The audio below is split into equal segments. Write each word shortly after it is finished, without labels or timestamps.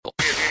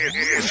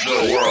It's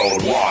the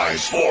Worldwide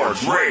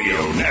Sports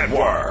Radio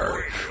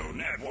Network.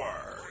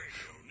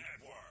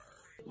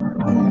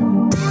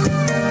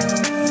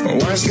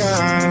 West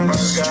guys,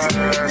 West guys,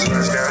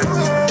 West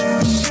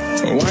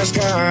guys, West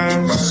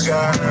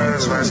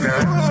guys, West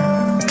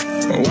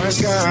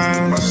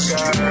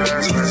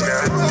guys,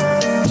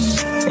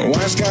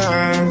 West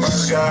guys,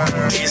 West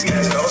guys. These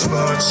guys know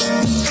sports.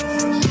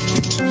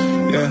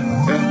 Yeah.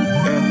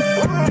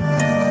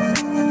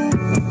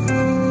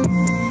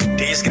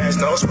 These guys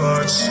know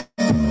sports.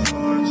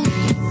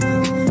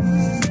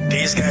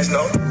 These guys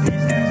know.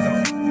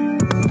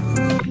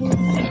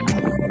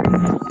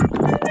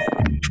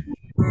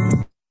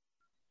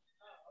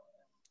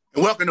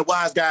 And welcome to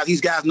Wise Guys. These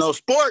guys know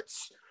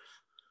sports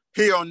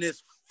here on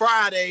this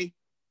Friday,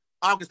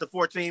 August the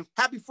 14th.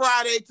 Happy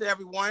Friday to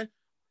everyone.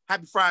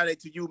 Happy Friday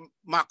to you,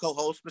 my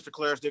co-host, Mr.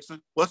 Clarence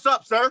Dixon. What's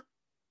up, sir?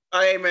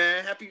 Hey,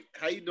 man.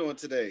 How you doing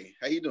today?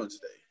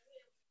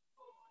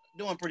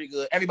 Doing pretty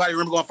good. Everybody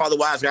remember going to follow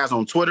Wise Guys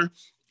on Twitter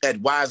at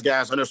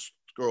WiseGuys_H.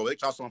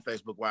 Also on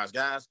Facebook, Wise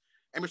Guys.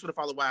 And be sure to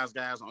follow Wise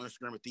Guys on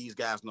Instagram at These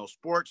Guys Know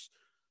Sports.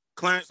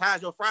 Clarence,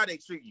 how's your Friday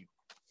treat you?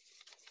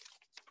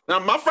 Now,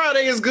 my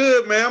Friday is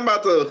good, man. I'm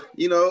about to,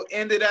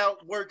 end it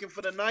out working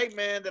for the night,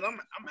 man. Then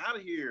I'm out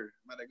of here.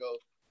 I'm about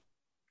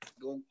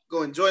to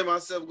go enjoy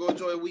myself, go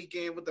enjoy a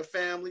weekend with the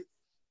family,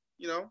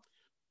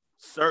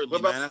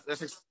 Certainly, man.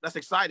 That's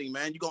exciting,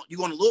 man. You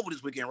going to Louisville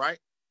this weekend, right?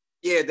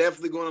 Yeah,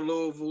 definitely going to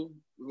Louisville.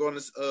 We're going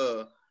to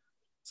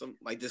some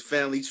like this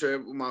family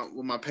trip with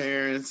my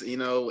parents.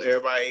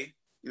 Everybody.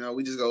 We're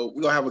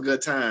gonna have a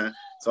good time.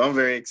 So I'm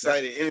very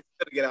excited. And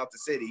to get out the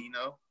city.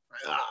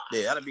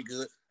 Yeah, that'll be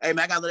good. Hey,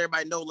 man, I gotta let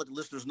everybody know, let the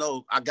listeners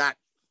know, I got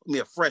me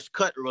a fresh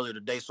cut earlier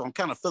today, so I'm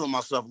kind of feeling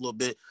myself a little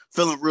bit,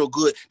 feeling real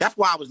good. That's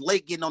why I was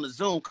late getting on the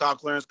Zoom call,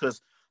 Clarence,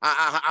 because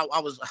I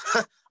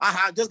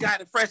just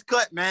got a fresh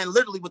cut, man,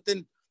 literally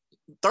within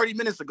 30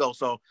 minutes ago.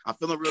 So I'm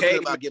feeling real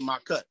good about getting my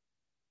cut.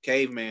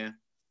 Caveman.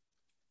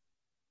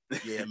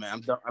 Yeah,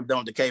 man, I'm done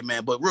with the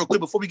caveman. But real quick,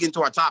 before we get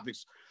into our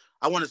topics,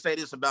 I want to say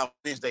this about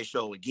Wednesday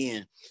show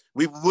again.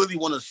 We really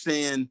want to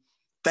send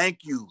thank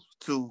you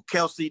to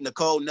Kelsey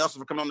Nicole Nelson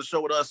for coming on the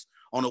show with us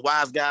on the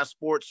Wise Guys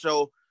Sports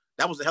Show.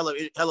 That was a hell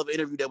of an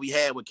interview that we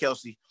had with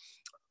Kelsey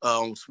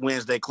on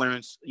Wednesday,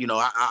 Clarence.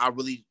 I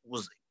really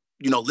was,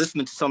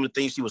 listening to some of the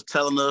things she was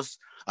telling us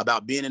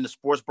about being in the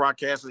sports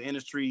broadcasting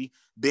industry,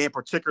 being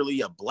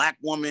particularly a Black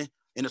woman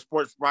in the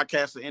sports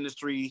broadcasting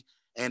industry,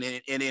 and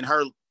in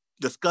her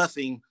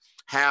discussing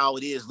how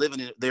it is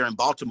living there in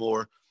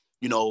Baltimore,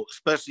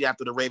 especially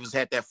after the Ravens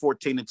had that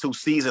 14-2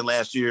 season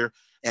last year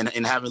and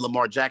having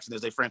Lamar Jackson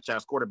as their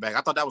franchise quarterback.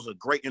 I thought that was a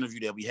great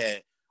interview that we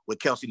had with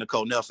Kelsey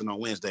Nicole Nelson on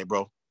Wednesday,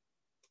 bro.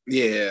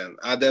 Yeah,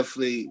 I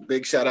definitely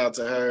big shout out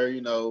to her.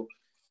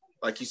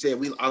 Like you said,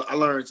 I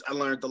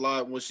learned a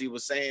lot what she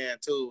was saying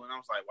too, and I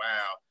was like,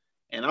 wow.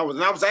 And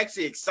I was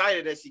actually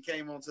excited that she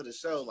came onto the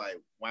show.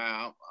 Like,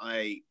 wow,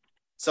 like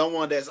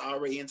someone that's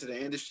already into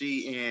the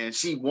industry, and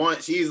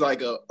she's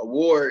like a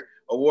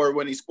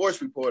award-winning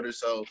sports reporter.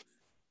 So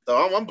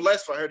I'm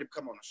blessed for her to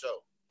come on the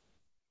show.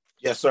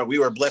 Yes, sir. We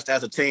were blessed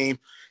as a team.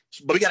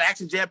 But we got an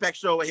action jam-packed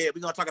show ahead.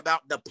 We're going to talk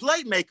about the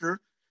playmaker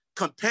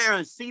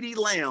comparing CeeDee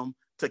Lamb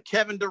to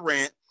Kevin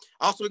Durant.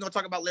 Also, we're going to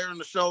talk about later in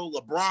the show,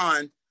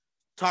 LeBron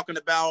talking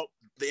about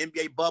the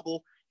NBA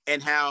bubble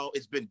and how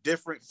it's been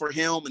different for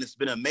him, and it's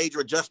been a major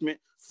adjustment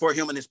for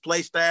him and his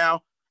play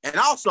style. And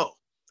also,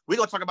 we're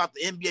going to talk about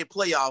the NBA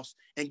playoffs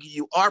and give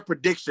you our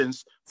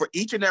predictions for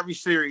each and every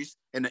series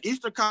in the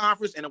Eastern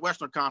Conference and the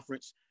Western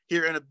Conference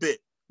here in a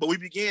bit. But we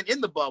begin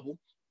in the bubble,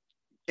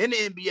 in the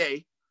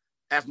NBA,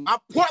 as my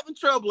Portland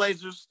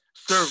Trailblazers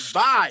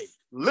survived.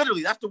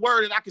 Literally, that's the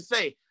word that I can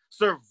say.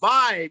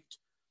 Survived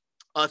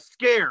a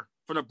scare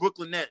from the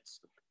Brooklyn Nets.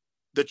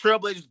 The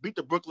Trailblazers beat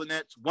the Brooklyn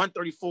Nets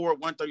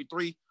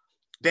 134-133.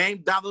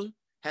 Dame Dollar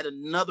had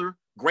another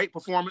great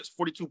performance,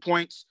 42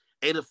 points,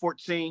 8 of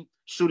 14,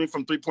 shooting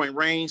from three-point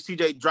range.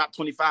 CJ dropped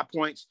 25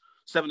 points,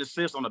 7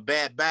 assists on a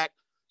bad back.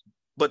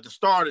 But the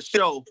star of the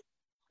show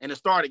and the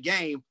star of the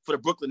game for the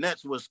Brooklyn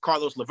Nets was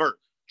Carlos LeVert.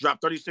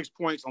 Dropped 36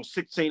 points on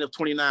 16 of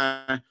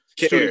 29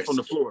 shooting from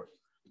the floor.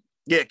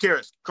 Yeah,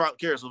 Caris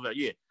LeVert,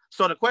 yeah.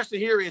 So the question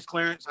here is,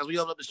 Clarence, as we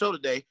open up the show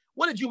today,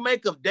 what did you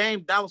make of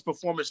Dame Dollar's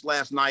performance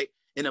last night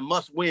in a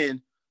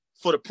must-win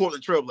for the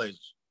Portland Trailblazers?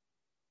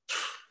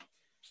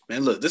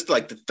 Man, look, this is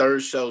like the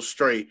third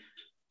straight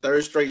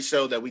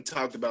show that we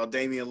talked about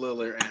Damian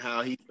Lillard and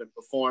how he's been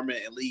performing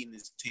and leading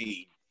his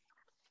team.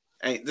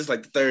 And this is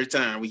like the third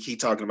time we keep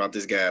talking about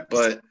this guy,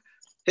 but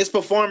his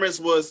performance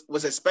was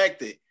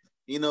expected.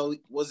 You're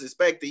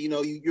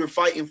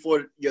fighting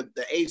for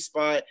the 8th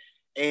spot,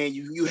 and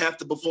you have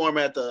to perform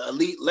at the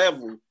elite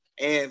level.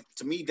 And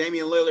to me,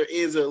 Damian Lillard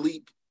is an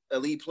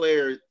elite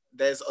player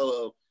that's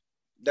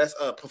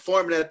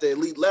performing at the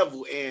elite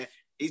level, and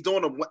he's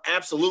doing an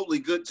absolutely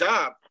good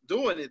job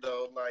doing it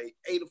though. Like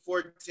 8 of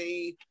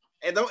 14,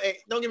 and don't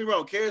get me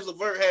wrong, Caris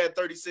LeVert had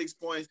 36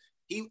 points.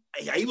 He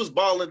was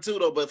balling too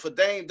though, but for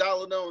Dame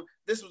Dollar,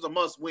 this was a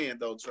must win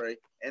though, Trey.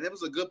 and it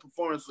was a good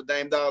performance for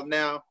Dame Dollar.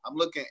 Now I'm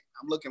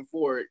looking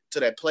forward to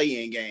that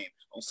play-in game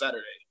on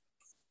Saturday.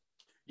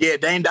 Yeah,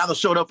 Dame Dollar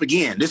showed up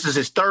again. This is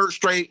his third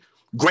straight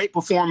great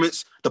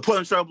performance. The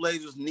Portland Trail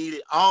Blazers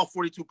needed all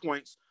 42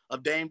 points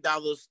of Dame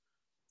Dollar's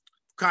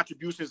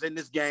contributions in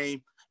this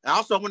game. And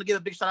also, I want to give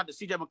a big shout out to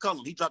CJ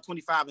McCollum. He dropped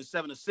 25 and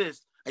 7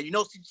 assists. And you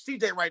know,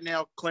 CJ right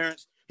now,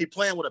 Clarence, he's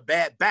playing with a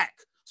bad back.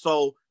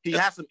 So he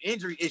has some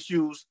injury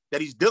issues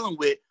that he's dealing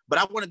with. But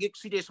I want to give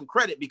CJ some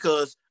credit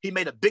because he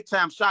made a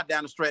big-time shot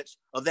down the stretch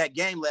of that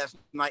game last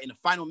night in the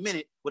final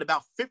minute with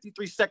about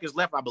 53 seconds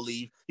left, I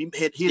believe. He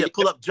hit a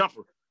pull-up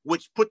jumper,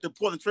 which put the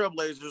Portland Trail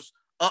Blazers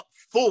up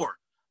 4.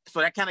 So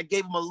that kind of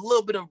gave him a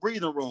little bit of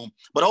breathing room.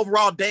 But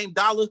overall, Dame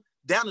Dollar,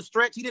 down the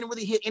stretch, he didn't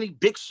really hit any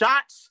big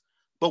shots,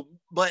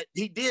 but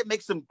he did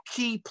make some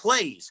key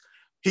plays.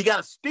 He got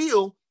a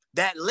steal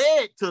that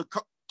led to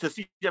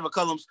C.J.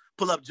 McCollum's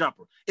pull-up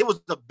jumper. It was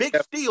the big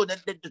steal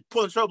that the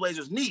Portland Trail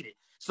Blazers needed.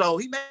 So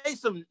he made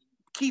some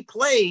key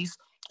plays,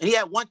 and he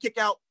had one kick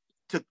out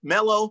to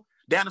Melo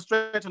down the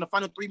stretch in the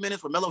final 3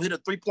 minutes where Melo hit a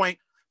three-point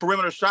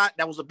perimeter shot.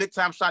 That was a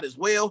big-time shot as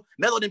well.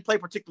 Melo didn't play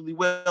particularly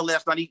well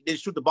last night. He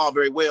didn't shoot the ball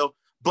very well,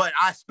 but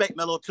I expect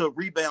Melo to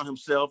rebound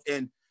himself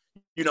and,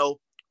 you know,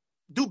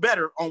 do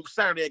better on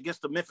Saturday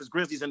against the Memphis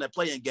Grizzlies in that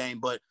play-in game.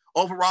 But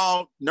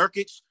overall,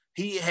 Nurkic,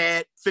 he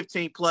had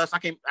 15 plus. I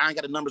ain't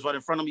got the numbers right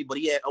in front of me, but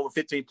he had over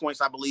 15 points,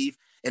 I believe,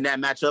 in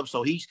that matchup.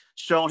 So he's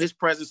shown his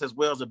presence as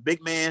well as a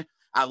big man.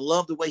 I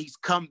love the way he's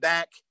come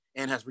back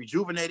and has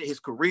rejuvenated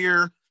his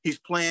career. He's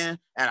playing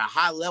at a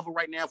high level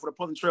right now for the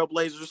Portland Trail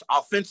Blazers.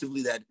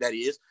 Offensively, that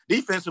is.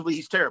 Defensively,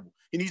 he's terrible.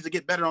 He needs to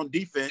get better on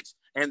defense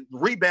and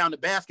rebound the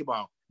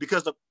basketball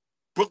because the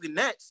Brooklyn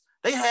Nets,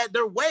 they had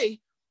their way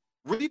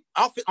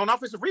on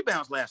offensive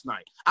rebounds last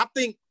night. I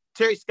think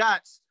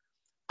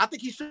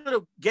he should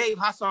have gave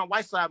Hassan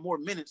Whiteside more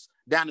minutes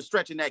down the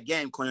stretch in that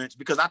game, Clarence,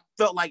 because I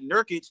felt like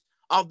Nurkic,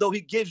 although he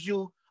gives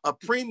you a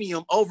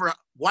premium over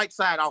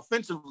Whiteside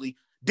offensively,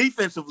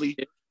 defensively,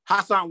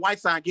 Hassan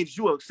Whiteside gives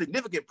you a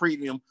significant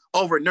premium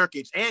over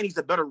Nurkic, and he's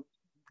a better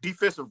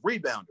defensive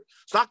rebounder.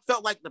 So I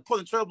felt like the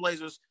Portland Trail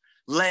Blazers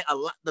let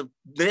the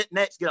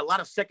Nets get a lot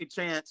of second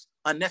chance,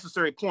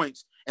 unnecessary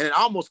points, and it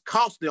almost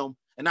cost them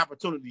an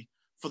opportunity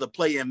for the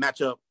play-in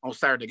matchup on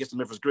Saturday against the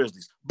Memphis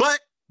Grizzlies. But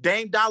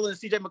Dame Dollar and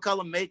CJ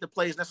McCollum made the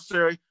plays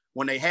necessary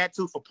when they had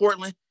to for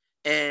Portland.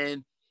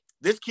 And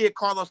this kid,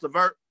 Carlos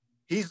LeVert,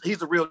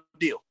 he's a real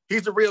deal.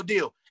 He's a real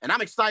deal. And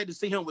I'm excited to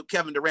see him with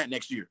Kevin Durant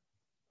next year.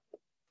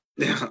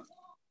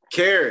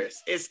 Karras.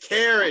 It's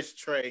Karras,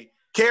 Trey.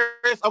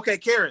 Karras? Okay,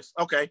 Karras.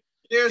 Okay.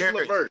 Karras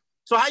LeVert.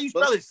 So how you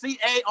spell it?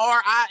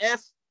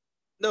 C-A-R-I-S?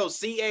 No,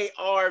 C-A-R-V-I-S.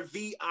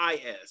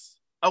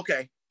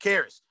 Okay,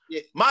 Karras.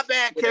 Yeah. My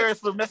bad, Karras,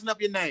 for messing up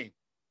your name.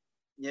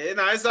 Yeah,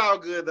 no, it's all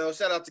good, though.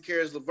 Shout out to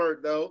Karras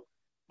LeVert, though.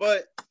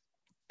 But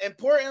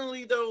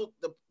importantly, though,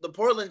 the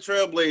Portland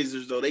Trail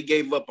Blazers, though, they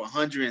gave up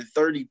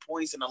 130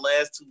 points in the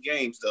last 2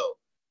 games, though.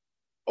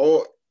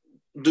 Or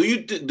do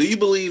you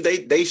believe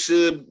they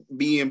should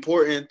be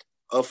important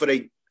for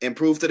they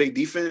improve to their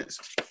defense?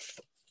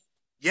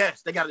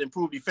 Yes, they got to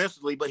improve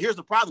defensively. But here's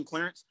the problem,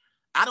 Clarence.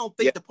 I don't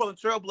think the Portland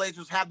Trail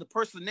Blazers have the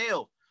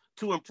personnel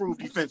to improve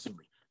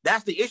defensively.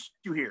 That's the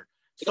issue here.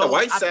 So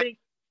I think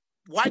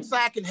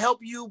Whiteside can help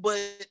you, but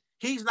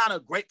he's not a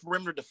great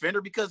perimeter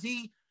defender because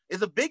he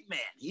is a big man.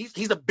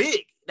 He's a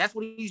big. That's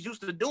what he's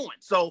used to doing.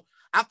 So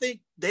I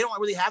think they don't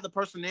really have the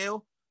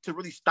personnel to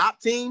really stop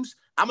teams.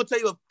 I'm going to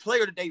tell you a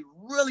player that they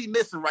really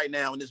missing right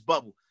now in this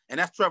bubble, and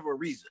that's Trevor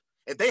Ariza.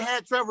 If they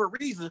had Trevor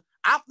Ariza,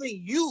 I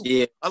think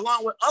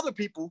along with other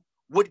people,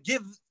 would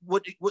give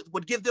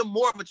them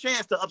more of a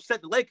chance to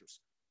upset the Lakers.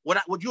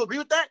 Would you agree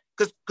with that?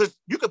 Because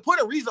you could put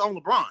Ariza on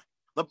LeBron.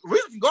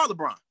 Ariza can guard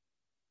LeBron.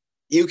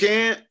 You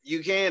can.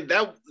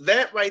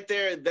 That right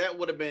there, that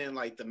would have been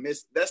like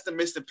that's the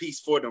missing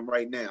piece for them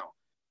right now.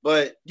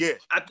 But yeah,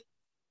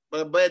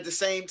 but at the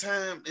same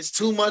time, it's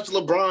too much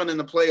LeBron in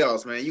the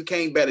playoffs, man. You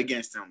can't bet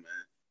against him,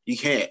 man. You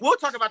can't. We'll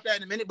talk about that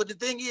in a minute. But the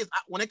thing is,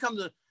 when it comes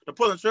to the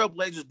Portland Trail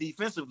Blazers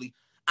defensively,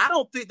 I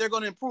don't think they're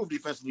going to improve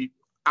defensively,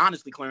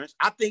 honestly, Clarence.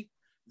 I think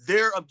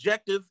their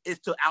objective is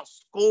to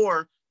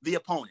outscore the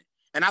opponent.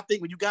 And I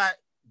think when you got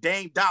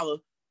Dame Dollar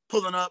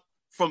pulling up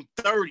from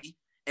 30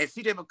 and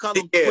CJ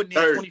McCollum putting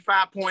in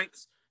 25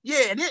 points.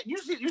 Yeah, and then you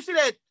see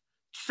that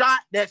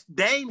shot that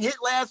Dame hit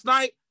last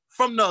night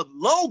from the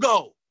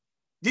logo.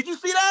 Did you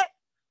see that?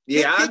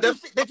 Yeah,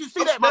 did you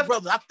see that, my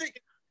brother? I think.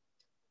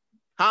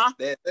 Huh?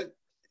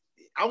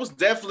 I was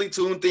definitely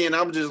tuned in.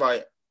 I'm just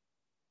like,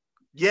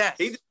 yes.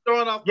 He's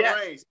showing off the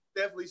range.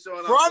 Definitely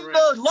showing off from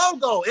the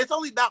logo. It's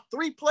only about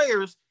 3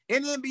 players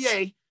in the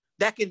NBA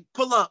that can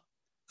pull up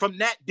from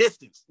that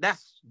distance.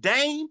 That's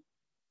Dame.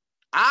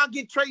 I'll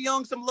give Trae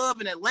Young some love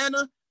in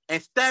Atlanta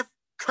and Steph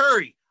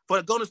Curry for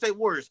the Golden State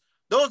Warriors.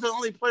 Those are the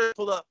only players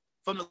pull up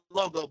from the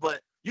logo. But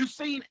you've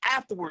seen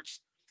afterwards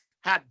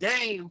how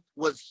Dame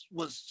was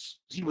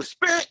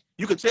spent.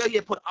 You could tell he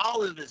had put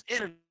all of his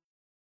energy.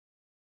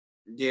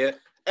 Yeah.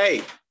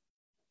 Hey.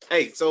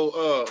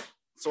 So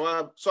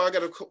I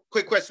got a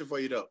quick question for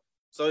you though.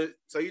 So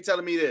you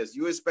telling me this?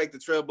 You expect the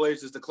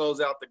Trailblazers to close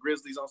out the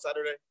Grizzlies on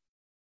Saturday?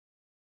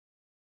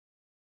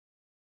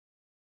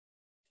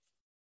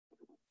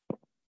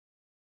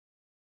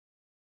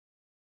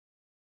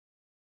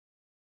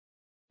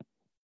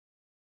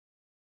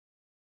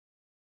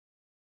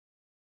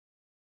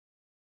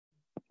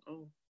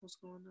 Oh, what's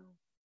going on?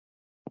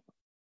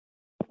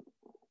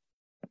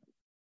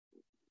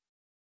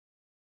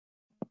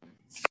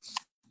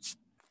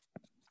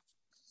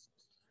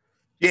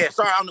 Yeah,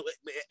 sorry, I don't know.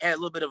 Had a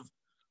little bit of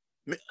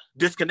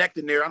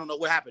disconnecting there. I don't know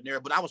what happened there,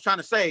 but I was trying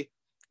to say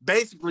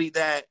basically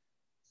that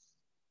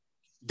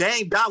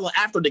Dame Dollar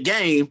after the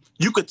game,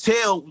 you could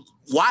tell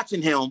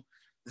watching him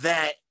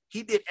that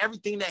he did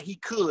everything that he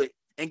could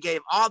and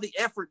gave all the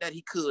effort that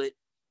he could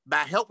by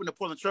helping the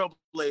Portland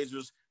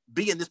Trailblazers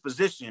be in this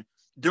position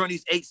during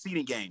these 8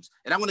 seeding games.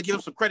 And I'm going to give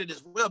him some credit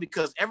as well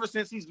because ever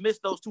since he's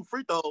missed those 2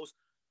 free throws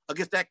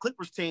against that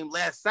Clippers team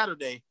last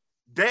Saturday,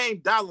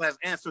 Dame Dollar has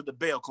answered the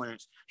bell,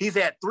 Clarence. He's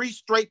had 3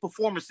 straight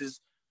performances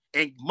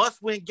in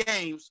must-win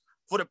games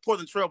for the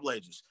Portland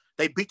Trailblazers.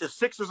 They beat the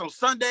Sixers on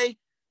Sunday.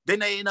 Then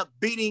they end up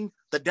beating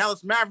the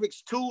Dallas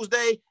Mavericks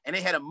Tuesday, and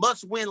they had a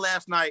must-win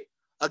last night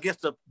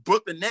against the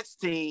Brooklyn Nets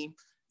team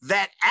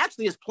that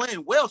actually is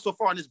playing well so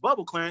far in this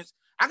bubble, Clarence.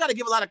 I got to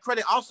give a lot of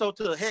credit also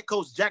to head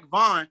coach Jack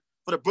Vaughn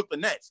for the Brooklyn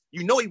Nets.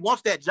 You know he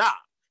wants that job.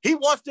 He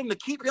wants them to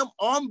keep him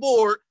on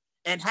board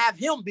and have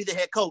him be the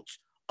head coach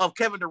of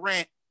Kevin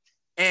Durant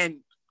and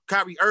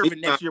Kyrie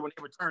Irving next year when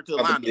they return to the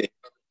lineup.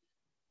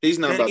 He's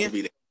not about to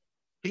be there.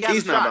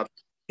 He's not about.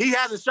 He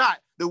has a shot.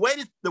 The way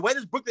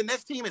this Brooklyn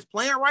Nets team is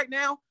playing right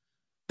now,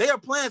 they are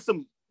playing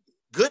some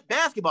good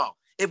basketball.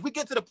 If we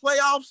get to the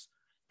playoffs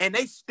and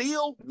they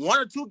steal 1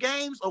 or 2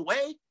 games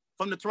away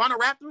from the Toronto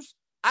Raptors,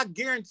 I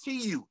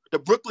guarantee you the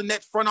Brooklyn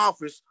Nets front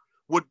office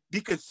would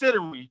be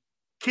considering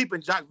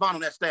keeping Jack Vaughn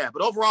on that staff.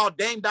 But overall,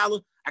 Dame Dollar,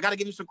 I got to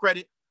give you some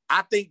credit.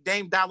 I think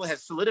Dame Dollar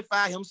has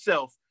solidified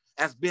himself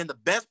as being the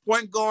best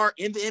point guard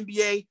in the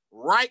NBA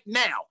right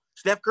now.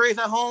 Steph Curry's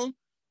at home.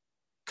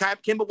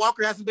 Kemba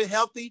Walker hasn't been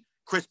healthy.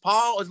 Chris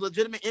Paul is a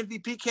legitimate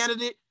MVP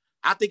candidate.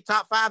 I think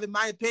top 5 in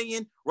my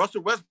opinion.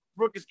 Russell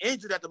Westbrook is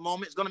injured at the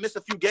moment. He's going to miss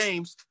a few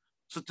games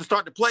to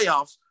start the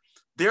playoffs.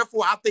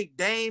 Therefore, I think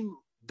Dame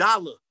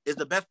Dollar is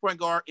the best point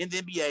guard in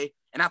the NBA,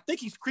 and I think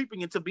he's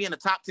creeping into being a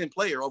top 10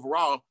 player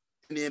overall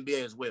in the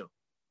NBA as well.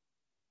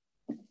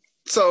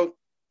 So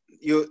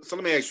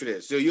let me ask you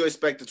this. So you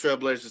expect the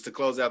Trailblazers to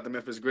close out the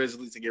Memphis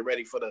Grizzlies to get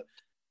ready for the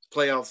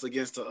playoffs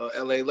against the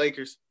LA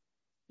Lakers?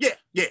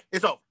 Yeah,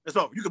 it's over. It's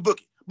over. You can book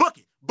it.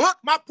 Book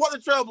my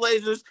Portland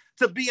Trailblazers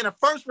to be in a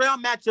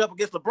first-round matchup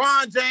against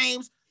LeBron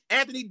James,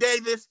 Anthony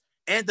Davis,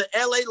 and the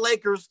LA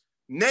Lakers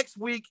next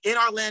week in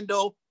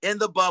Orlando in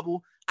the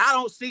bubble. I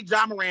don't see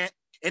Ja Morant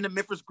and the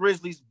Memphis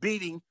Grizzlies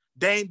beating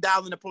Dame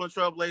Dollar and the Portland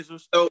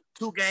Trailblazers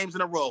 2 games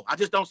in a row. I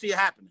just don't see it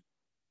happening.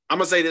 I'm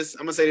going to say this.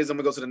 I'm going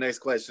to go to the next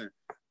question.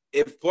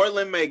 If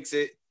Portland makes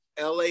it,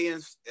 LA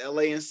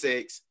in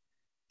 6.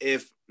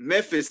 If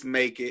Memphis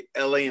make it,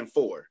 LA in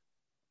 4.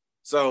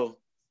 So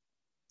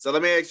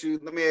let me ask you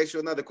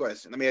another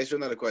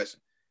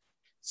question.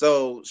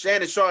 So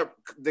Shannon Sharp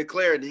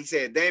declared, he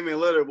said Damian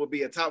Lillard will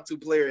be a top 2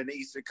 player in the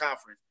Eastern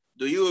Conference.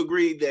 Do you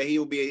agree that he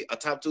will be a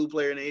top 2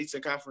 player in the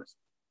Eastern Conference?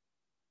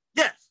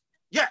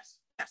 Yes.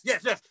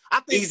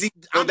 I think easy,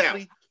 no doubt.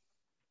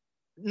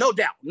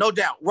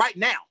 Right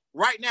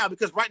now,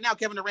 because right now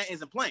Kevin Durant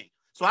isn't playing.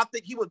 So I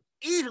think he would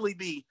easily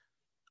be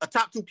a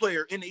top 2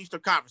 player in the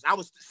Eastern Conference. I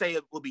would say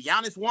it would be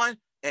Giannis 1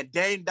 and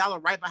Dame Dollar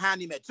right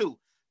behind him at 2.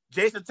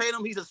 Jason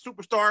Tatum, he's a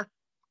superstar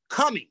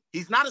coming.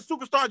 He's not a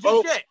superstar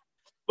just yet.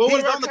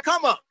 He's on the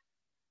come up.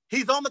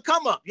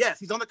 Yes,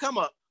 he's on the come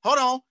up. Hold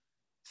on.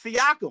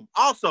 Siakam,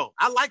 also.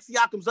 I like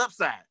Siakam's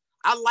upside.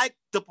 I like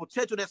the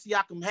potential that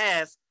Siakam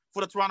has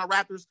for the Toronto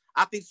Raptors.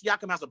 I think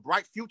Siakam has a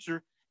bright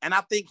future, and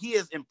I think he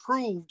has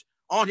improved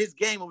on his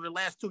game over the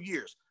last 2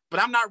 years. But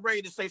I'm not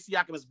ready to say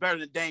Siakam is better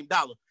than Dame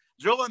Dollar.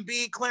 Joel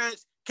Embiid,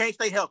 Clarence, can't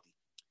stay healthy.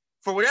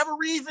 For whatever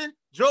reason,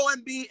 Joel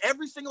Embiid,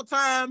 every single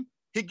time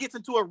he gets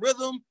into a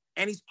rhythm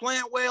and he's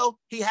playing well,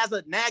 he has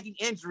a nagging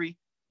injury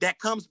that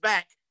comes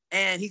back,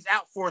 and he's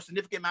out for a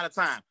significant amount of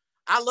time.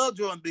 I love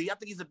Joel Embiid. I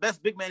think he's the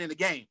best big man in the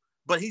game,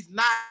 but he's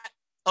not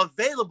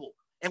available.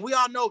 And we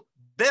all know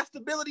best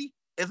ability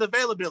is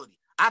availability.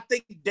 I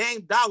think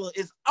Dame Dollar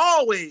is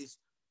always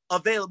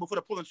available for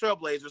the Portland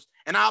Trailblazers,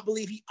 and I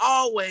believe he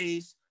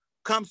always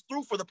comes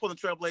through for the Portland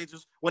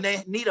Trailblazers when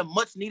they need a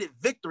much-needed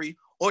victory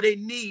or they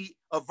need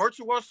a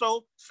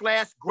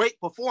virtuoso/great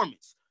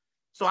performance.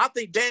 So I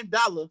think Dame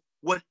Dollar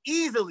would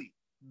easily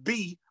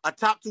be a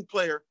top 2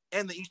 player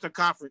in the Eastern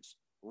Conference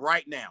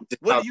right now.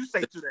 What do you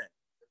say to that?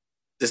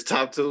 This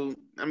top 2,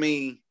 I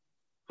mean,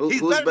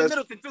 he's better than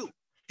Middleton too.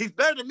 He's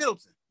better than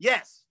Middleton.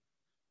 Yes.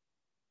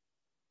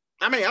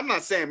 I mean, I'm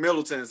not saying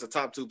Middleton is a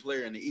top 2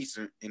 player in the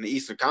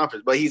Eastern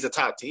Conference, but he's a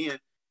top 10.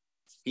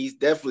 He's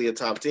definitely a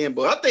top 10.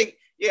 But I think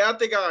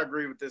I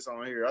agree with this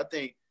on here. I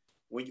think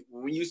when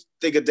you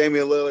think of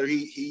Damian Lillard,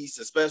 he's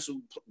a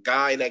special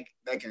guy that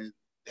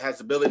has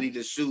the ability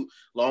to shoot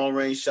long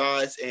range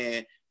shots,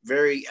 and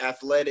very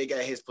athletic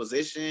at his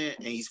position,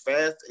 and he's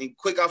fast and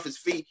quick off his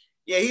feet.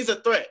 Yeah, he's a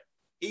threat.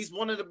 He's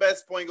one of the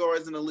best point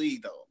guards in the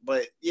league, though.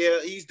 But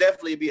yeah, he's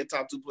definitely be a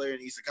top 2 player in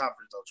the Eastern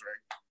Conference, though, Trey.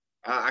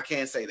 I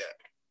can't say that.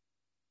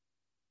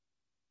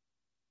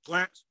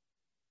 Clarence?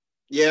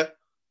 Yeah.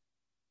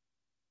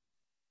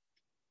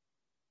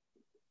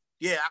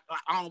 Yeah,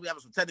 I don't know. We have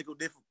some technical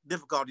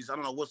difficulties. I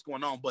don't know what's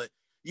going on, but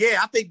yeah,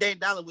 I think Dame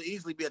Dollar would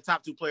easily be a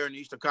top 2 player in the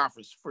Eastern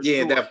Conference for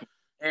sure. Definitely.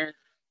 And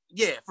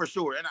yeah, for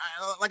sure. And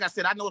like I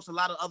said, I know it's a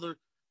lot of other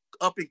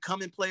up and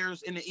coming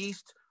players in the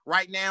East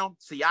right now.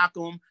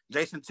 Siakam,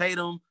 Jason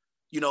Tatum,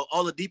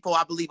 Oladipo,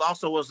 I believe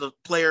also was a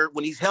player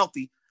when he's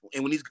healthy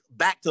and when he's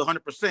back to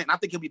 100%. I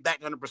think he'll be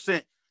back to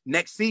 100%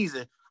 next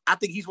season. I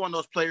think he's one of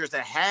those players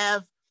that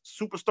have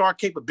superstar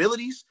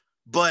capabilities,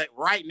 but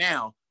right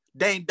now,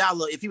 Dame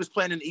Dollar, if he was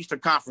playing in the Eastern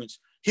Conference,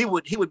 he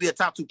would be a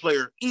top 2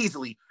 player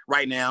easily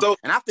right now. So,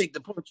 and I think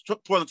the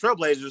Portland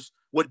Trailblazers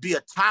would be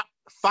a top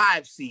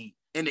 5 seed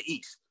in the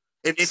East.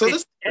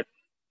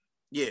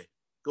 Yeah,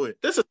 go ahead.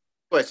 This is a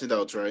question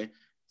though, Trey.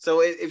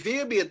 So if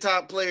he'd be a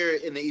top player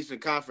in the Eastern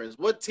Conference,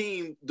 what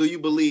team do you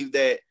believe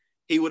that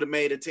he would have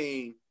made a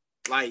team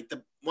like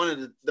one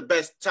of the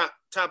best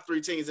top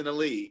 3 teams in the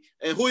league?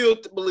 And who you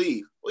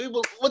believe?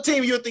 What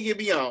team you think he'd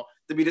be on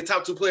to be the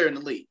top 2 player in the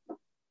league?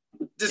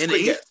 Just in the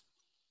East?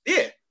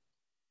 Yeah.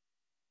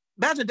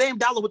 Imagine Dame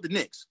Dollar with the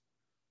Knicks.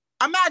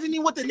 Imagine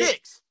him with the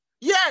Knicks.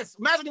 Yes,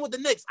 imagine him with the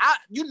Knicks.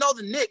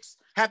 The Knicks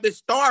have been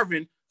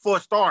starving for a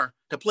star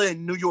to play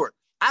in New York.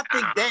 I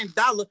think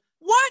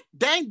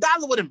Dame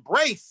Dollar would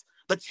embrace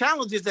the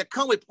challenges that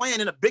come with playing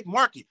in a big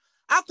market.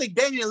 I think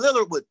Damian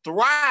Lillard would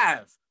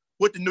thrive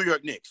with the New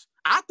York Knicks.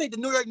 I think the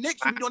New York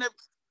Knicks should be doing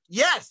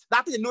Yes,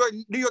 I think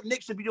the New York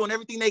Knicks should be doing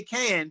everything they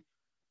can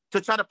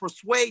to try to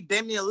persuade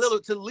Damian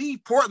Lillard to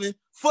leave Portland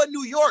for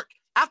New York.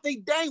 I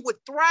think Dame would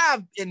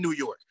thrive in New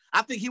York.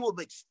 I think he will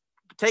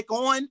take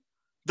on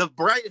the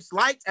brightest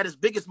lights at his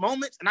biggest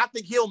moments, and I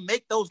think he'll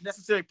make those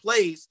necessary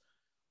plays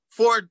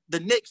for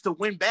the Knicks to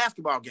win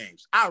basketball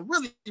games. I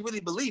really, really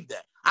believe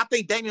that. I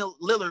think Damian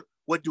Lillard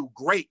would do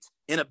great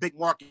in a big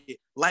market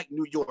like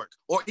New York,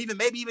 or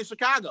maybe even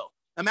Chicago.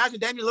 Imagine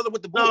Damian Lillard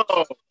with the Bulls.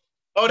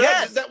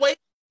 That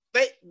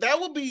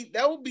would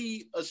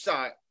be a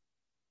shot.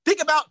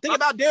 Think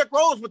about Derrick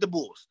Rose with the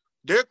Bulls.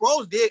 Derrick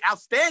Rose did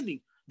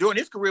outstanding during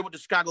his career with the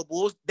Chicago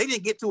Bulls. They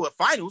didn't get to a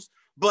finals,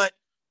 but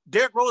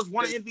Derrick Rose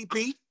won an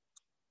MVP.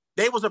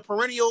 They was a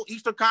perennial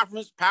Eastern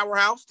Conference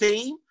powerhouse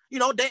team. D.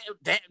 Rose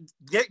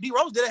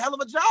did a hell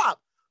of a job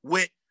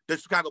with the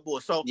Chicago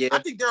Bulls. So I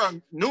think there are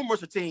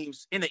numerous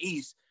teams in the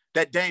East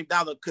that Dame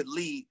Dollar could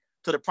lead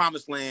to the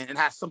promised land and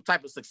have some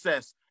type of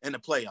success in the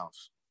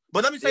playoffs.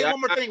 But let me say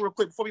one more thing real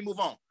quick before we move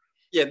on.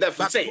 Yeah,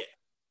 definitely say it.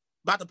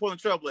 About the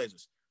Portland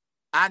Trailblazers.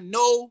 I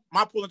know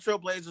my Portland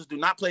Trailblazers do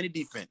not play any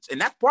defense. And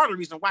that's part of the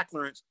reason why,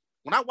 Clarence,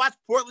 when I watch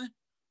Portland,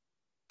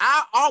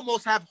 I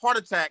almost have heart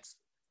attacks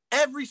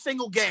every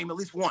single game at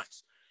least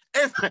once.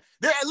 And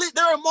there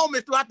are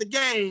moments throughout the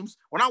games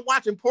when I'm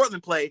watching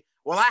Portland play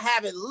where I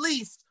have at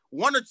least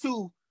 1 or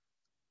 2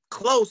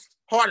 close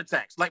heart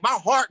attacks. Like my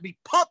heart be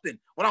pumping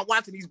when I'm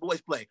watching these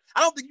boys play.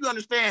 I don't think you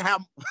understand how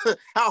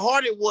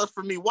hard it was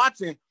for me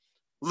watching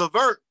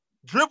LeVert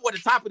dribble at the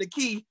top of the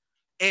key.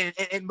 And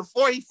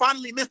before he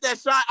finally missed that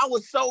shot, I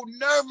was so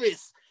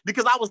nervous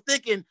because I was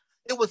thinking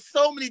it was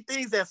so many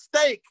things at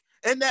stake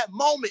in that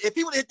moment. If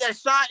he would have hit that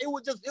shot, it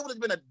would have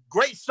been a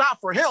great shot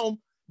for him,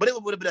 but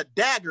it would have been a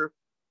dagger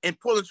in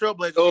Portland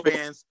Trailblazers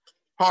fans'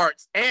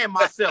 hearts and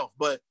myself.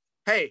 But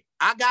hey,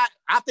 I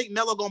think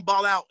Melo gonna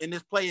ball out in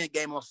this play-in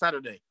game on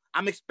Saturday.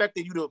 I'm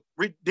expecting you to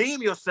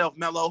redeem yourself,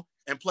 Melo,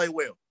 and play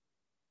well.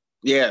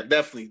 Yeah,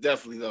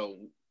 definitely though.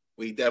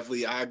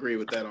 I agree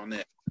with that on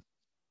that.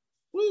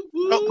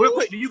 Oh, real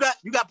quick, you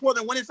got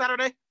Portland winning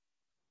Saturday?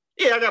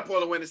 Yeah, I got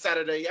Portland winning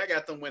Saturday. I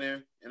got them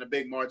winning in a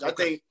big margin.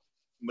 Okay. I think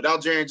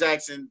without Jaren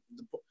Jackson,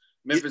 the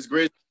Memphis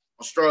Grizzlies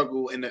will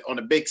struggle on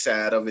the big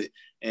side of it.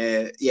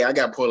 And yeah, I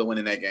got Portland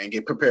winning that game.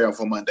 Get prepared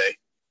for Monday.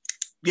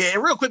 Yeah,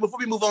 and real quick before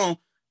we move on,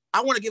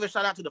 I want to give a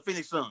shout out to the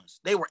Phoenix Suns.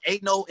 They were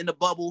 8-0 in the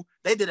bubble.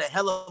 They did a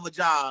hell of a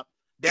job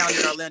down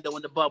in Orlando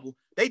in the bubble.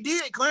 They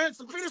did, Clarence.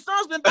 The Phoenix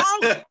Suns been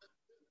balling.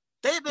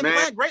 They've been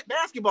playing great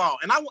basketball.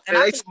 And I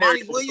think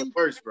Monty Williams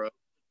worst, bro.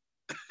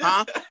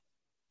 Huh?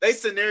 Their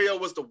scenario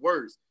was the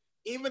worst.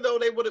 Even though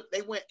they went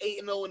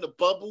 8-0 in the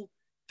bubble,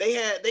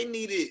 they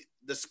needed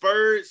the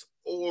Spurs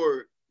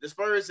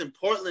in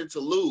Portland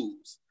to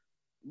lose.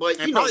 But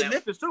and probably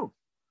Memphis too.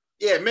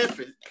 Yeah,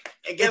 Memphis.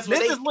 And guess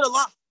what?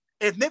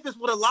 If Memphis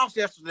would have lost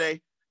yesterday,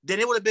 then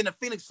it would have been the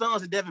Phoenix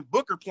Suns and Devin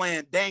Booker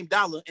playing Dame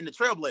Dollar in the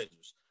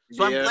Trailblazers.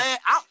 So I'm glad.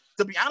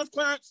 To be honest,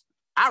 Clarence,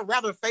 I'd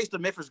rather face the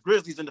Memphis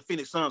Grizzlies than the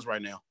Phoenix Suns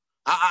right now.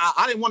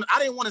 I didn't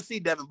want to see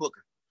Devin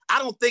Booker. I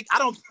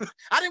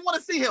didn't want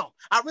to see him.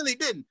 I really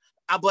didn't.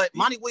 But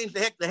Monty Williams,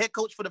 the head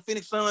coach for the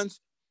Phoenix Suns,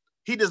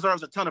 he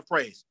deserves a ton of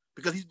praise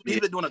because he's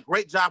been doing a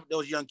great job with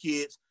those young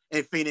kids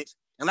in Phoenix.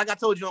 And like I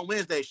told you on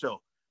Wednesday's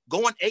show,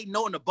 going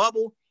 8-0 in the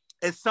bubble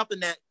is something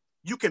that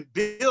you can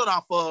build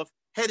off of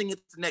heading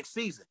into the next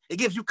season. It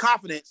gives you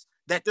confidence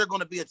that they're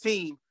going to be a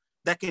team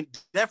that can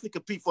definitely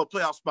compete for a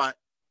playoff spot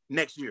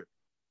next year.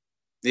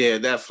 Yeah,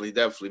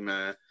 definitely,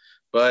 man.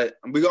 But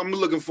I'm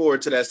looking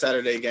forward to that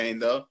Saturday game,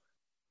 though.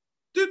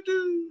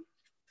 Doo-doo.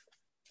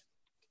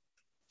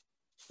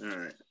 All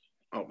right.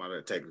 Oh, my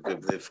bad. Take a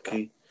good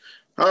difficulty.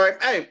 All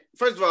right. Hey,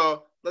 first of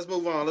all, let's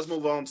move on. Let's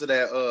move on to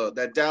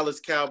that Dallas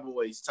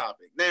Cowboys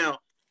topic. Now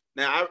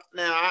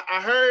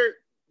I heard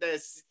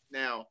that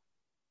now.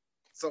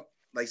 So,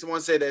 like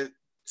someone said that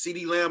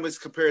CeeDee Lamb is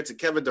compared to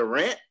Kevin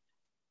Durant.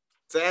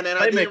 So, and then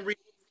I didn't read.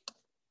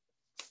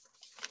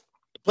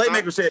 The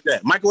playmaker said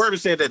that. Michael Irvin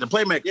said that. The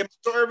playmaker. Yeah,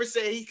 Michael Irvin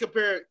said he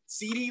compared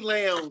CeeDee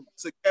Lamb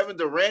to Kevin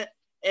Durant.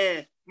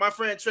 And my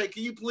friend Trey,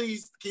 can you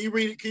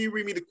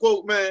read me the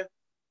quote, man?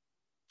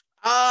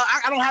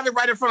 I don't have it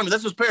right in front of me.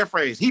 Let's just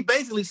paraphrase. He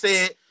basically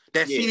said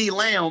that CeeDee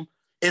Lamb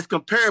is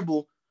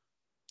comparable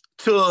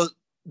to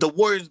the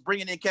Warriors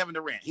bringing in Kevin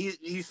Durant.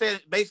 He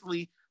said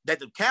basically that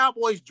the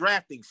Cowboys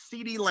drafting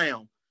CeeDee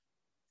Lamb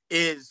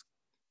is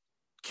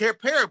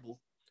comparable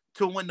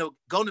to when the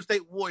Golden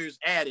State Warriors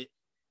added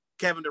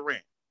Kevin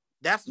Durant.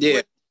 That's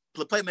what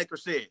the playmaker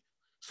said.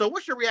 So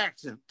what's your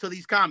reaction to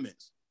these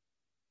comments?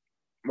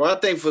 Well, I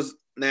think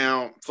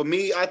for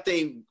me, I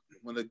think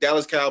when the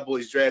Dallas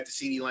Cowboys drafted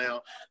CeeDee Lamb,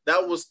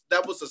 that was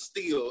a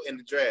steal in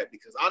the draft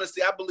because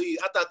honestly, I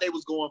thought they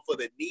was going for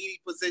the needy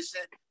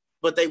position,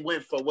 but they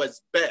went for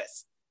what's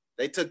best.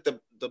 They took the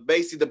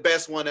basically the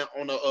best one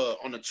on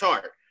the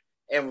chart.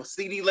 And with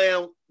CeeDee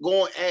Lamb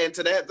adding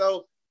to that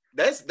though,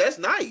 that's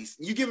nice.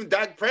 You giving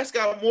Dak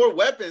Prescott more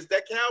weapons.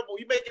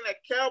 You making that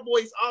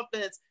Cowboys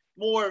offense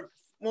more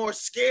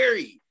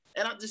scary.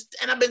 And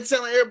I've been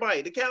telling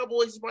everybody the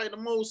Cowboys is probably the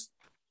most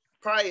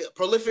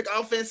prolific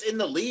offense in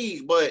the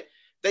league, but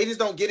they just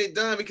don't get it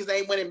done because they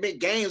ain't winning big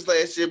games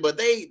last year. But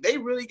they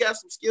really got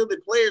some skilled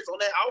players on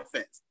that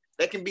offense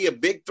that can be a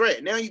big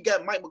threat. Now you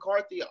got Mike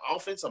McCarthy, an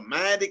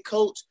offensive-minded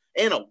coach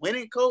and a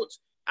winning coach.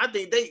 I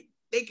think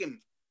they can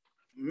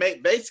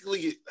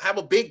basically have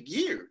a big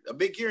year in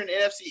the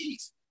NFC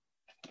East.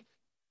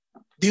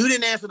 You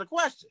didn't answer the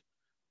question.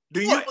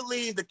 Do you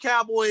believe the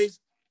Cowboys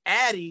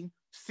adding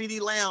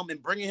CeeDee Lamb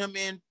and bringing him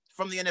in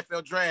from the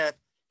NFL draft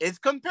is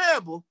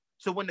comparable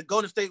to when the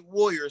Golden State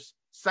Warriors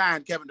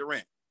signed Kevin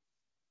Durant?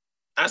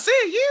 I said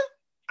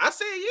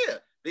yeah.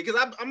 Because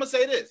I'm gonna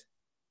say this.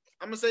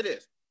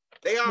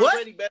 They are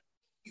already better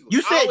than the Eagles.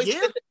 You said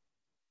yeah?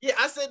 Yeah,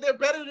 I said they're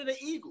better than the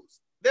Eagles.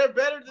 They're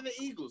better than the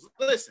Eagles.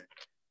 Listen,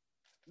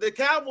 the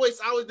Cowboys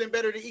always been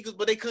better than the Eagles,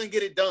 but they couldn't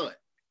get it done.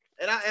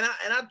 And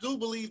I do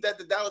believe that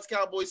the Dallas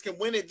Cowboys can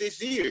win it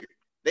this year.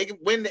 They can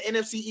win the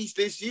NFC East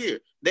this year.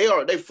 They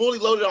fully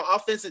loaded on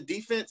offense and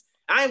defense.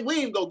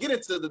 We ain't gonna get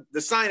into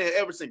the signing of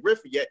Everson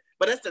Griffin yet,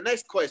 but that's the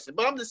next question.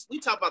 But we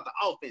talk about the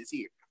offense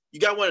here. You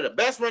got one of the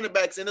best running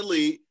backs in the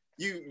league.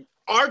 You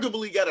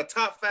arguably got a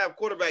top 5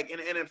 quarterback in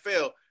the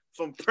NFL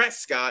from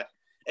Prescott,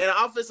 and an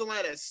offensive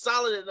line that's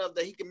solid enough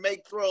that he can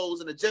make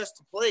throws and adjust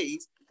to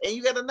plays. And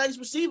you got a nice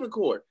receiving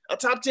core, a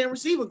top 10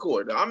 receiving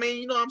core. I mean,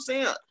 you know what I'm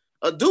saying?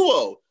 A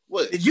duo.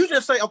 What? Did you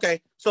just say,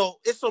 okay, so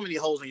it's so many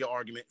holes in your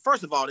argument.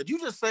 First of all, did you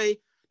just say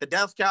the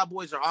Dallas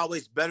Cowboys are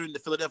always better than the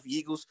Philadelphia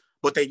Eagles,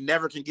 but they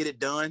never can get it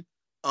done?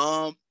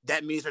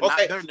 That means they're not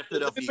better than the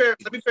Philadelphia Eagles.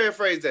 Let me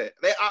paraphrase that.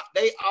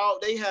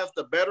 They have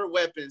the better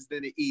weapons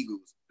than the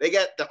Eagles. They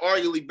got the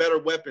arguably better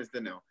weapons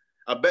than them.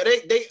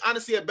 They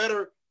honestly a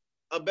better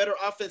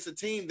offensive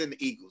team than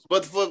the Eagles.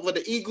 But for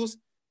the Eagles,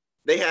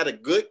 they had a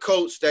good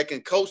coach that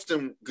can coach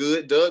them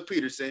good, Doug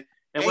Peterson.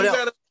 And what else?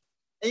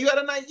 I'm not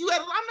gonna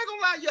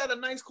lie, you had a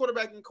nice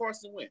quarterback in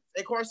Carson Wentz.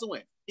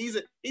 He's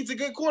a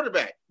good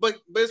quarterback. But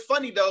it's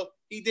funny though,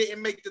 he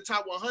didn't make the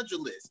top 100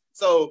 list.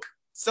 So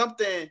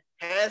something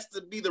has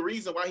to be the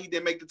reason why he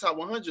didn't make the top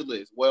 100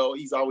 list. Well,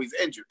 he's always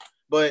injured.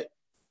 But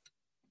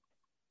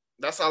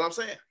that's all I'm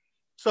saying.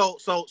 So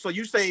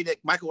you say that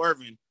Michael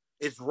Irvin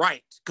is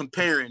right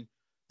comparing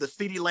the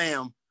CeeDee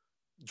Lamb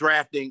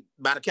drafting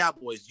by the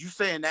Cowboys. You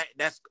saying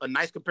that's a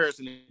nice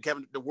comparison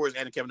to the Warriors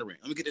and Kevin Durant.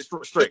 Let me get this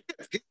straight.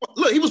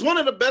 Look, he was one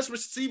of the best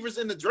receivers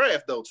in the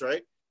draft, though,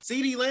 Trey.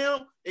 CeeDee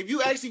Lamb, if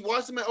you actually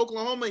watch him at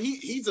Oklahoma,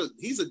 he's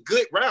a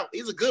good route.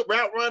 He's a good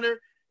route runner,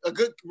 a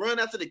good run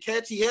after the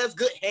catch. He has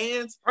good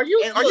hands. Are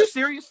you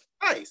serious?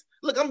 Nice.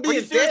 Look, I'm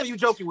being serious. Or are you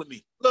joking with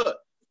me? Look,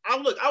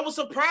 I was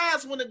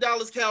surprised when the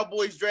Dallas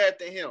Cowboys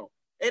drafted him,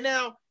 and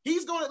now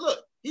he's going to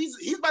look.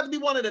 He's about to be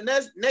one of the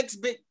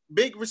next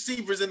big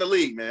receivers in the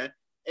league, man.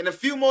 In a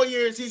few more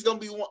years, he's gonna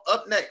be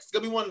up next. He's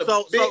gonna be one of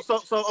the big.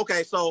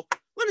 Okay. So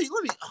let me.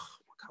 Oh my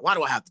God, why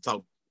do I have to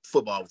talk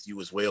football with you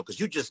as well? Because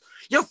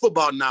your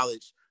football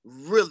knowledge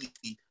really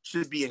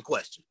should be in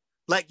question.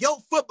 Like your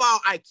football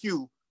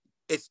IQ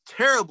is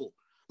terrible.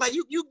 Like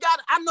you got.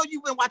 I know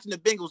you've been watching the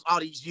Bengals all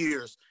these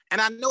years,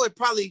 and I know it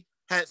probably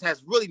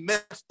has really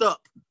messed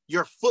up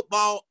your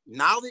football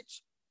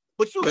knowledge.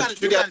 But you got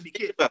to be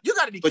kidding. You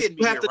got to be kidding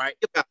me here, right?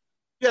 You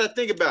got to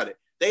think about it.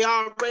 They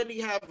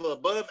already have an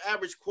above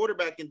average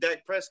quarterback in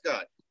Dak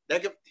Prescott.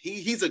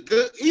 He's a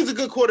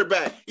good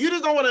quarterback. You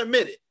just don't want to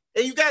admit it.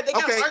 And you got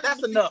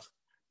that's enough.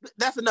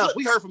 That's enough. Look,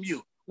 we heard from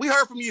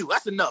you.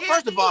 That's enough.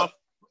 First of all,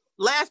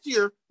 last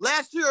year,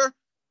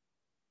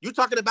 You're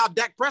talking about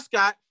Dak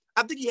Prescott.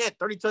 I think he had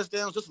 30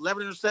 touchdowns, just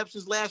 11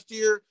 interceptions last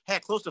year,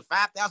 had close to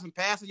 5,000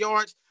 passing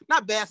yards.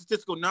 Not bad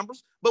statistical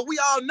numbers, but we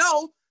all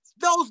know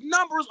those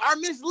numbers are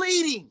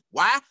misleading.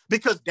 Why?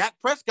 Because Dak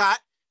Prescott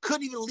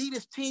couldn't even lead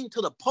his team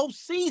to the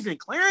postseason,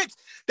 Clarence.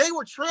 They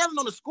were trailing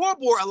on the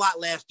scoreboard a lot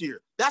last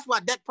year. That's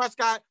why Dak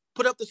Prescott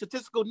put up the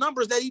statistical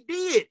numbers that he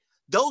did.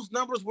 Those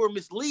numbers were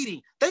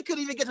misleading. They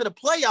couldn't even get to the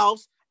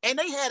playoffs, and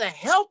they had a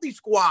healthy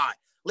squad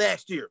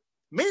last year.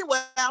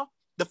 Meanwhile,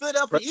 the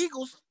Philadelphia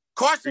Eagles,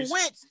 Carson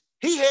Wentz,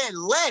 he had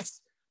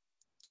less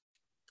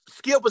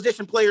skill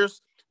position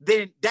players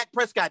than Dak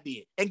Prescott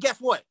did. And guess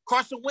what?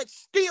 Carson Wentz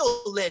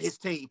still led his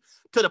team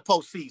to the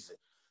postseason.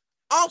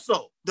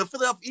 Also, the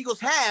Philadelphia Eagles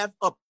have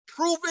a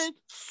proven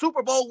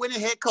Super Bowl winning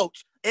head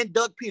coach in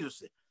Doug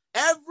Peterson.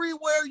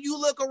 Everywhere you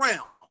look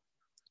around,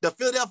 the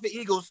Philadelphia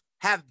Eagles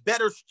have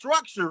better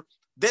structure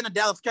than the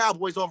Dallas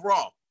Cowboys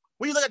overall.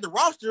 When you look at the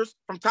rosters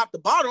from top to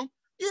bottom,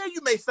 yeah,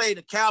 you may say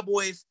the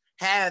Cowboys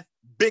have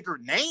bigger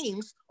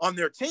names on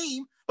their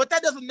team, but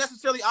that doesn't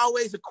necessarily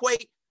always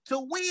equate to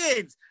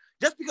wins.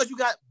 Just because you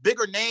got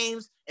bigger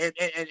names and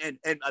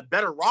a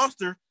better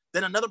roster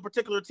than another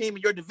particular team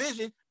in your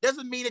division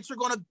doesn't mean that you're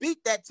going to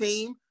beat that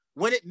team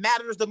when it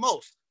matters the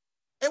most.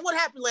 And what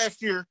happened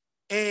last year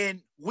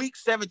in week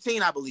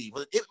 17, I believe.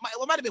 It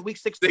might have been week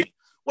 16.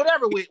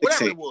 Whatever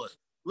it was.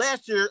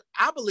 Last year,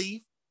 I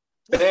believe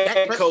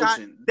Dak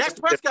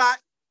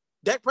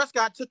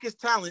Prescott took his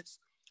talents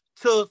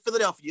to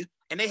Philadelphia,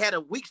 and they had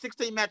a week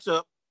 16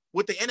 matchup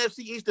with the NFC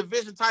East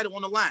division title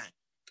on the line.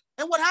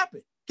 And what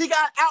happened? He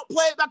got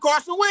outplayed by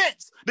Carson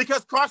Wentz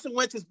because Carson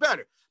Wentz is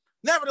better.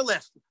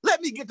 Nevertheless,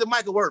 let me get to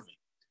Michael Irvin.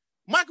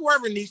 Michael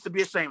Irvin needs to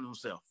be ashamed of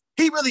himself.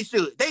 He really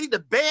should. They need to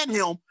ban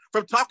him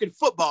from talking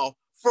football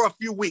for a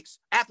few weeks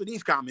after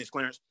these comments,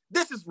 Clarence.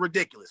 This is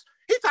ridiculous.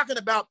 He's talking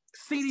about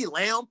CeeDee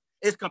Lamb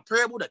is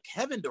comparable to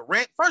Kevin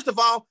Durant. First of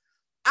all,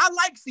 I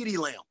like CeeDee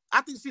Lamb.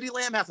 I think CeeDee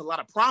Lamb has a lot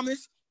of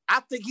promise.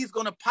 I think he's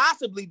going to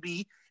possibly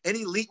be an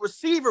elite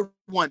receiver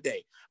one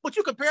day. But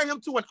you compare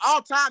him to an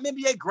all-time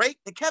NBA great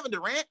and Kevin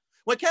Durant.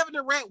 When Kevin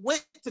Durant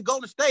went to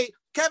Golden State,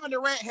 Kevin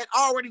Durant had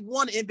already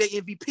won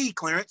NBA MVP,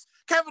 Clarence.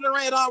 Kevin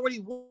Durant had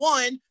already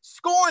won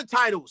scoring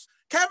titles.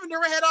 Kevin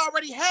Durant had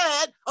already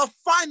had a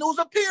finals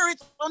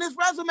appearance on his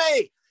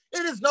resume.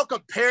 It is no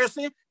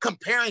comparison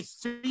comparing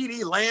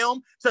CeeDee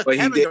Lamb to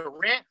Kevin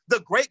Durant,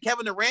 the great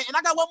Kevin Durant. And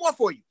I got one more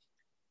for you.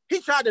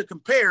 He tried to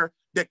compare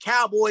the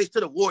Cowboys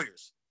to the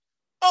Warriors.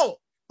 Oh,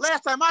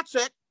 last time I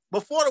checked,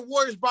 before the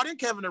Warriors brought in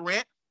Kevin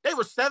Durant, they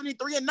were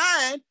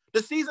 73-9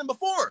 the season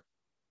before.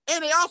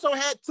 And they also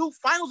had 2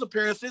 finals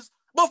appearances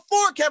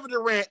before Kevin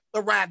Durant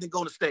arrived in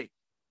Golden State.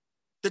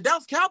 The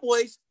Dallas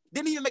Cowboys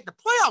didn't even make the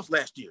playoffs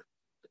last year.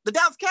 The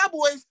Dallas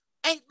Cowboys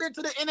ain't been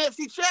to the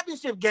NFC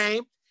Championship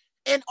game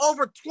in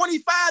over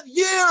 25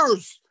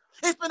 years.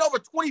 It's been over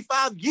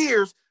 25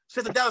 years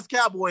since the Dallas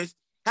Cowboys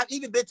have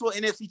even been to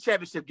an NFC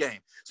Championship game.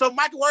 So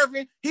Michael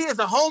Irvin, he is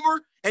a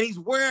homer, and he's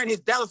wearing his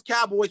Dallas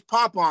Cowboys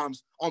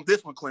pom-poms on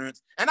this one,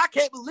 Clarence. And I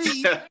can't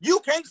believe you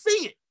can't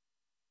see it.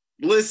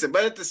 Listen,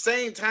 but at the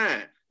same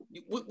time,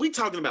 we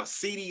talking about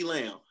CeeDee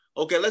Lamb.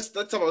 Okay, let's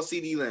talk about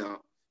CeeDee Lamb.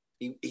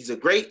 He's a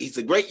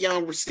great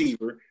young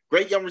receiver.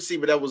 Great young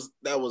receiver that was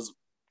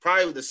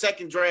probably the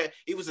second draft.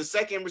 He was the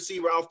second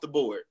receiver off the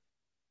board,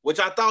 which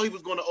I thought he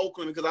was going to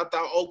Oakland because I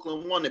thought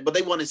Oakland wanted, but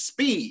they wanted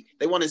speed.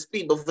 But for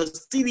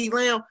CeeDee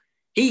Lamb,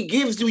 he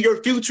gives you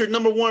your future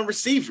number one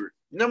receiver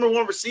for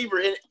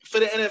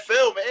the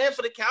NFL, man, and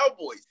for the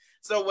Cowboys.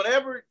 So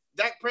whatever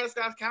Dak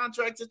Prescott's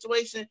contract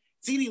situation,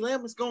 CeeDee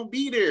Lamb is going to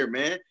be there,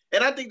 man.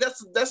 And I think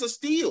that's a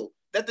steal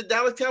that the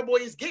Dallas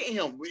Cowboys is getting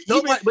him.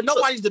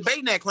 Nobody's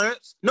debating that,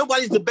 Clarence.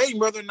 Nobody's debating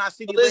whether or not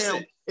CeeDee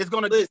Lamb is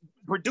going to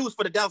produce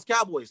for the Dallas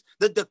Cowboys.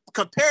 The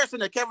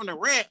comparison to Kevin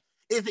Durant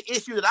is the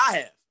issue that I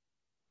have.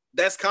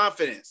 That's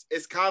confidence.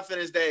 It's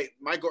confidence that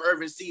Michael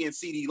Irvin see in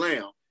CeeDee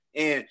Lamb.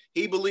 And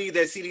he believed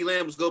that CeeDee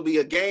Lamb was going to be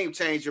a game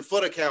changer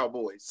for the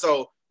Cowboys.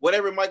 So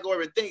whatever Michael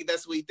Irvin thinks,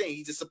 that's what he thinks.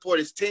 He just support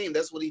his team.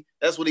 That's what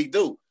he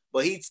do.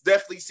 But he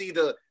definitely see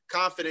the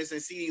confidence in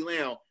CeeDee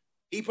Lamb.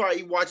 He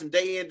probably watch him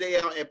day in, day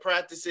out in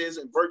practices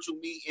and virtual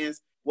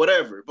meetings,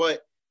 whatever.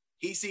 But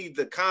he sees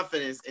the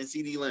confidence in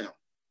CeeDee Lamb.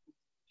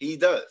 He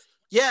does.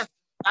 Yes,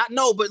 I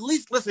know. But at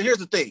least, listen, here's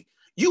the thing.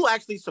 You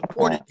actually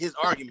supported his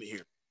argument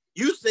here.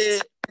 You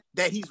said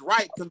that he's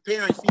right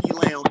comparing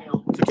CeeDee Lamb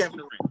to Kevin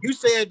Durant. You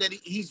said that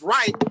he's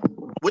right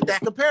with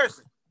that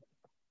comparison.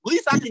 At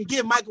least I can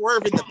give Michael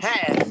Irvin the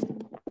pass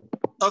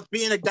of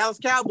being a Dallas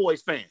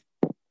Cowboys fan.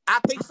 I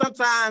think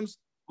sometimes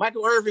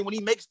Michael Irvin, when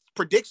he makes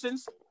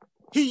predictions,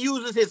 he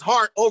uses his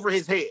heart over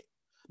his head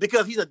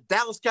because he's a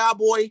Dallas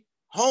Cowboy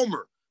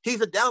homer.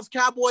 He's a Dallas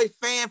Cowboy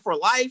fan for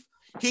life.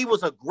 He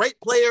was a great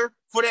player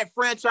for that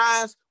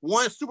franchise,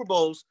 won Super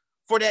Bowls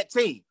for that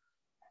team.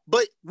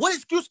 But what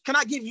excuse can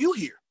I give you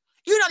here?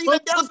 You're not even a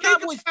Dallas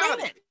Cowboys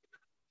fan.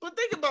 But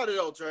think about it,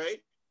 though, Trey. You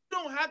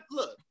don't have to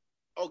look.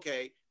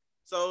 Okay,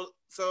 so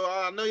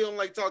I know you don't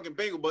like talking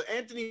Bengal, but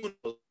Anthony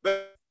Munoz,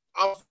 best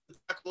offensive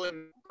tackle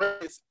in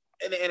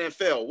the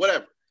NFL,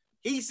 whatever.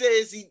 he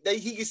says he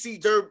can see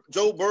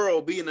Joe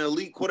Burrow being an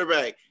elite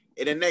quarterback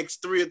in the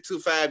next 3 to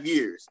 5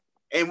 years.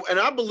 And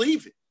I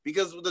believe it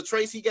because of the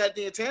traits he got,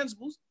 the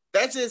intangibles.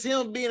 That's just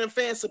him being a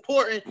fan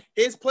supporting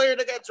his player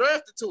that got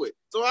drafted to it.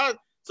 So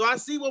I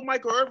see where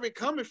Michael Irvin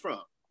coming from.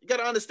 You got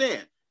to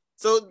understand.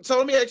 So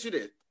let me ask you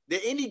this.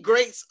 Did any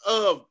greats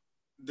of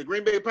the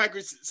Green Bay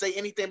Packers say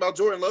anything about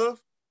Jordan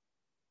Love?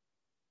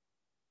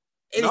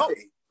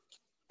 Anything?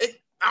 No.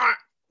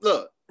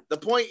 Look, the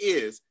point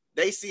is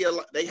they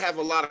have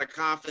a lot of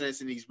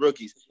confidence in these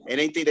rookies, and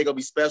they think they're going to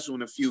be special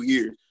in a few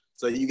years.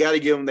 So you got to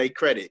give them their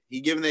credit.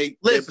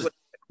 Listen,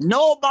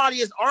 nobody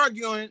is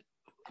arguing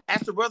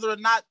as to whether or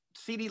not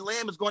CeeDee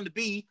Lamb is going to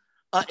be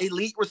an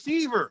elite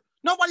receiver.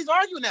 Nobody's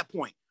arguing that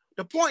point.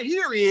 The point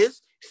here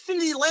is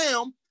CeeDee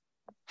Lamb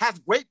has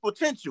great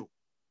potential,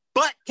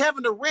 but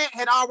Kevin Durant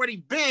had already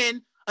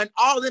been an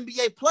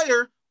All-NBA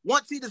player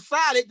once he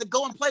decided to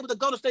go and play with the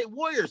Golden State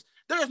Warriors.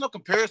 There is no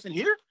comparison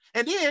here.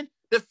 And then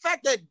the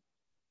fact that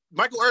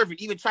Michael Irvin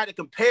even tried to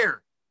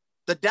compare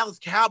the Dallas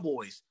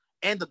Cowboys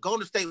and the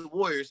Golden State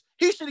Warriors,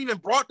 he shouldn't even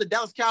brought the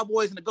Dallas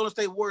Cowboys and the Golden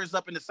State Warriors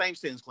up in the same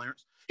sentence,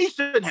 Clarence. He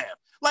shouldn't have.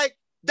 Like,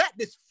 that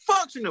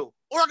dysfunctional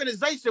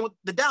organization with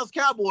the Dallas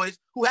Cowboys,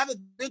 who haven't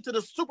been to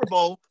the Super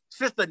Bowl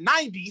since the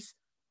 90s,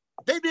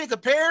 they being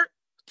compared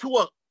to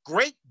a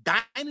great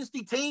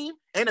dynasty team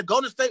and the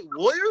Golden State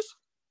Warriors?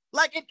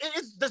 Like,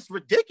 it's just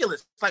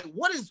ridiculous. It's like,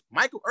 what is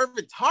Michael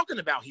Irvin talking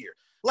about here?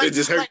 Like, it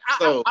just hurts.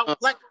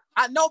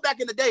 I know back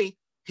in the day,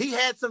 he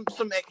had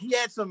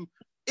some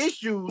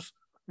issues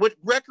with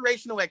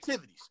recreational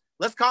activities.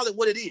 Let's call it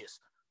what it is.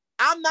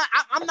 I'm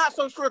not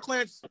so sure,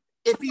 Clarence,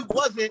 if he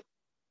wasn't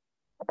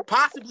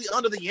possibly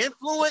under the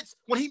influence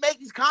when he makes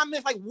these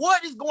comments. Like,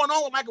 what is going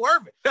on with Michael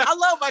Irvin? I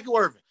love Michael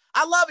Irvin.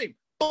 I love him,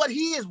 but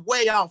he is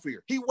way off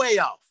here. He way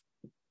off.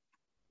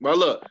 Well,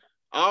 look,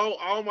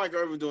 all Michael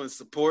Irvin doing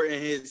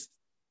is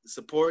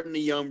supporting the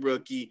young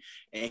rookie,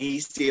 and he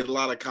sees a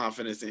lot of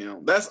confidence in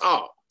him. That's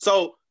all.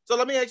 So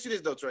let me ask you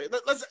this though, Trey.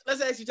 Let's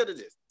ask each other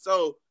this.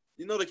 So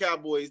you know the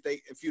Cowboys, a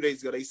few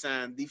days ago they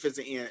signed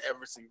defensive end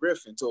Everson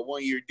Griffin to a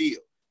 1-year deal.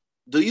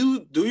 Do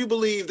you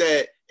believe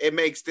that it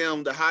makes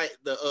them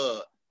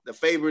the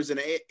favorites in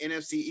the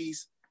NFC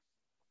East?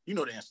 You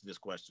know the answer to this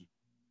question.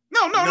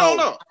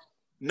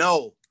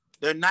 No.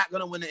 They're not going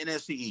to win the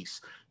NFC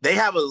East. They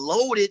have a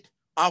loaded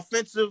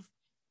offensive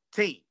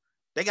team.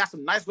 They got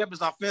some nice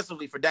weapons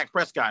offensively for Dak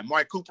Prescott.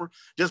 Amari Cooper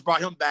just brought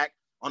him back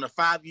on a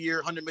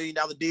 5-year, $100 million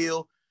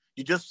deal.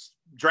 You just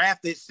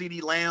drafted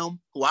CeeDee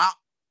Lamb, who I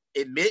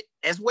admit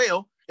as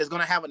well is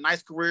going to have a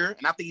nice career,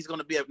 and I think he's going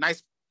to be a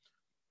nice,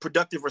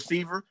 productive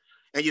receiver.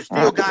 And you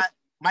still got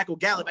Michael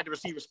Gallup at the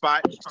receiver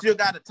spot. You still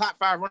got a top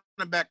 5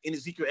 running back in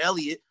Ezekiel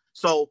Elliott.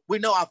 So we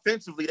know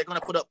offensively they're going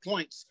to put up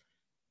points.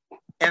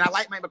 And I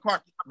like Mike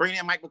McCarthy, bringing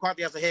in Mike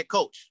McCarthy as a head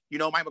coach. You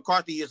know, Mike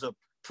McCarthy is a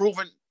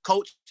proven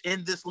coach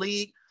in this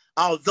league,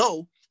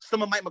 although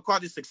some of Mike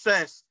McCarthy's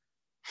success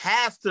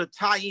has to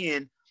tie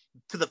in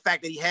to the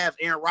fact that he has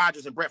Aaron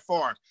Rodgers and Brett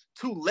Favre,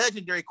 2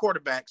 legendary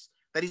quarterbacks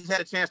that he's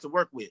had a chance to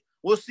work with.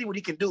 We'll see what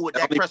he can do with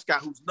Dak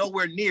Prescott, who's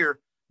nowhere near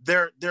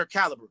their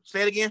caliber.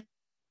 Say it again.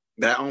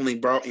 That only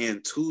brought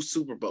in 2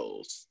 Super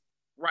Bowls.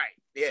 Right.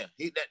 Yeah,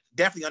 that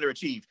definitely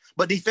underachieved.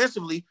 But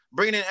defensively,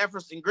 bringing in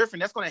Everson Griffin,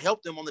 that's going to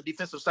help them on the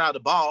defensive side of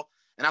the ball.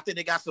 And I think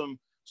they got some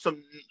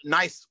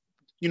nice,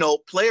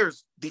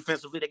 players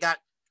defensively. They got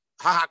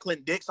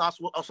Clinton Dix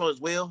also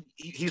as well.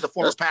 He's a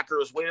former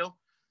Packer as well.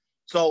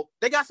 So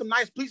they got some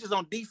nice pieces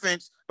on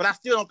defense, but I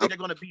still don't think they're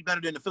going to be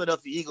better than the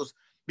Philadelphia Eagles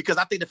because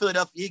I think the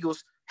Philadelphia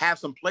Eagles have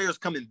some players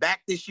coming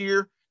back this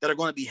year that are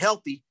going to be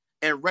healthy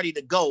and ready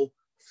to go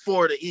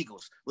for the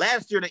Eagles.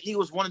 Last year, the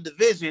Eagles won a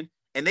division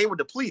and they were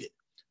depleted.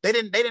 They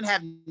didn't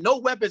have no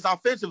weapons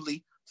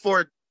offensively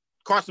for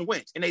Carson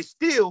Wentz, and they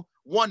still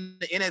won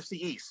the NFC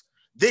East.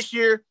 This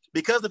year,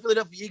 because the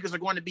Philadelphia Eagles are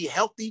going to be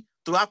healthy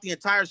throughout the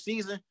entire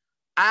season,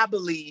 I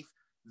believe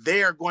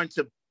they're going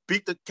to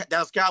beat the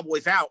Dallas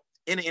Cowboys out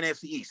in the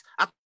NFC East.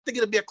 I think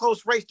it'll be a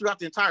close race throughout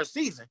the entire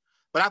season,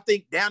 but I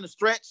think down the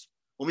stretch,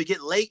 when we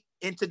get late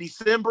into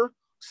December,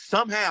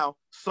 somehow,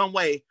 some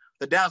way,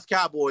 the Dallas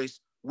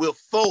Cowboys will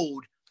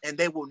fold and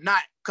they will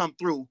not come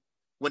through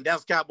when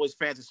Dallas Cowboys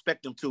fans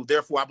expect them to.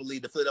 Therefore, I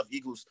believe the Philadelphia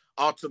Eagles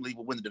ultimately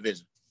will win the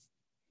division.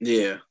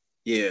 Yeah.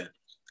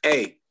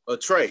 Hey,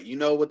 Trey, you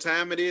know what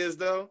time it is,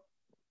 though?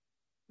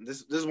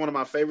 This is one of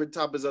my favorite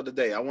topics of the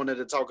day. I wanted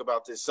to talk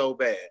about this so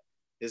bad.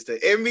 It's the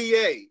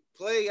NBA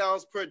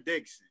playoffs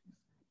prediction.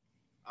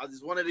 I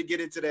just wanted to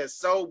get into that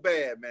so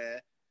bad, man,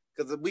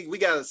 because we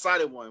got a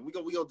excited one. We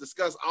go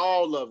discuss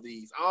all of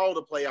these, all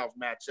the playoff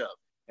matchup,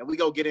 and we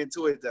go get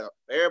into it, though.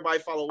 Everybody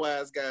follow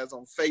Wise Guys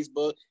on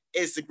Facebook,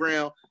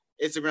 Instagram,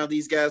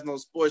 These Guys Know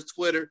Sports,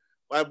 Twitter,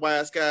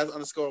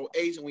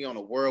 @WiseGuys_H, and we on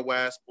the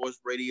Worldwide Sports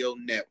Radio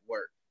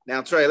Network.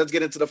 Now, Trey, let's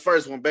get into the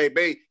first one,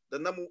 baby. The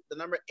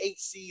number 8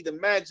 seed, the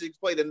Magic,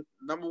 play the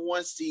number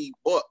 1 seed,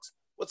 Bucks.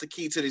 What's the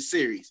key to this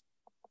series?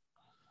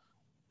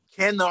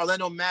 Can the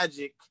Orlando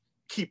Magic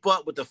keep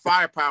up with the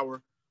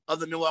firepower of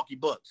the Milwaukee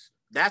Bucks?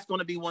 That's going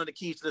to be one of the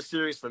keys to the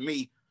series for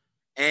me.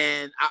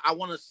 And I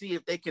want to see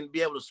if they can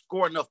be able to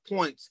score enough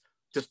points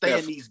to stay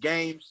in these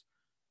games.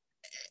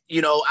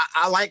 You know,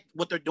 I like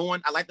what they're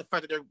doing. I like the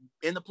fact that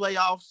they're in the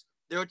playoffs.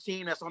 They're a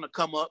team that's on the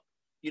come up.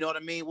 You know what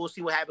I mean? We'll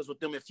see what happens with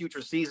them in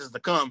future seasons to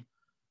come.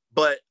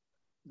 But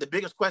the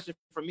biggest question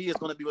for me is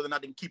going to be whether or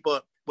not they can keep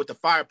up with the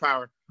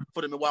firepower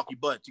for the Milwaukee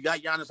Bucks. You got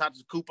Giannis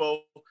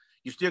Antetokounmpo.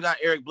 You still got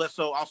Eric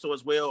Bledsoe also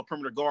as well, a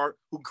perimeter guard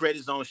who can create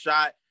his own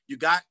shot. You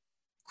got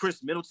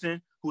Chris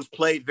Middleton, who's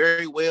played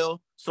very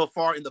well so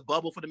far in the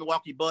bubble for the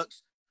Milwaukee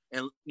Bucks.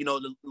 And, you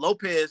know,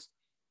 Lopez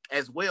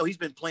as well, he's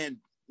been playing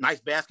nice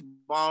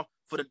basketball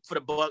for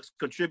the Bucks,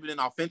 contributing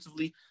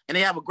offensively. And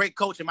they have a great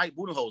coach in Mike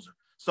Budenholzer.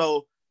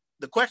 So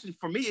the question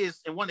for me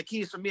is, and one of the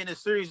keys for me in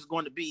this series is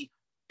going to be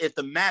if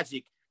the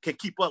Magic can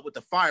keep up with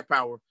the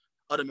firepower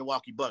of the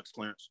Milwaukee Bucks,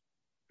 Clarence.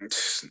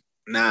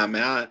 Nah,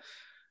 man.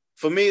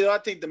 For me, though, I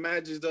think the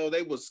Magic, though,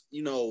 they was,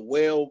 you know,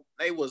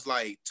 they was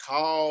like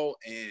tall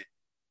and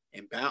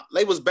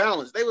they was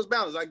balanced. They was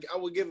balanced. I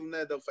would give them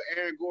that, though. For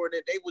Aaron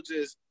Gordon, they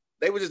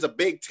were just a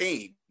big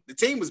team. The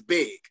team was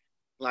big.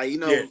 Like, you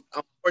know,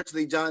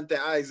 unfortunately, Jonathan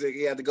Isaac,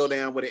 he had to go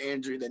down with an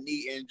injury, the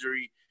knee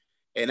injury,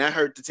 and that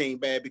hurt the team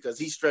bad because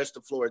he stretched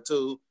the floor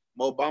too.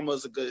 Mo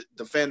Bamba's a good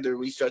defender.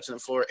 He's stretching the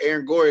floor.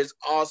 Aaron Gordon is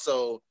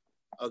also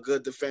a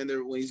good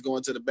defender when he's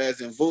going to the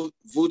basket. And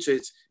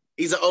Vucic,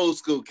 he's an old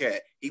school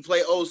cat. He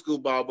played old school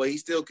ball, but he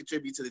still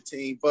contributes to the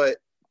team. But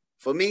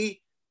for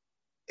me,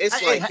 it's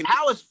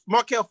how has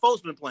Markelle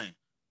Fultz been playing?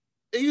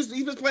 He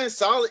was playing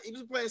solid. He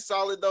was playing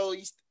solid though.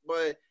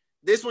 But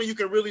this one you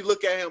can really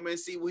look at him and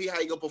see how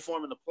he gonna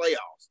perform in the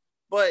playoffs.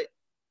 But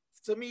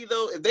to me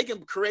though, if they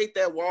can create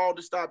that wall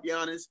to stop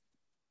Giannis,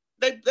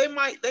 they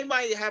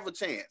might have a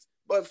chance.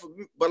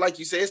 But like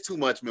you said, it's too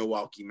much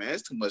Milwaukee, man.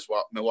 It's too much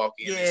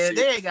Milwaukee. Yeah,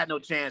 they ain't got no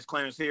chance,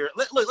 Clarence. Here,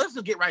 look, let's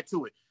just get right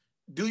to it.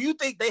 Do you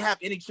think they have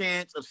any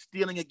chance of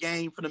stealing a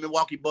game from the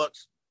Milwaukee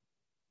Bucks?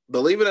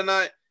 Believe it or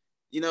not,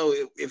 you know,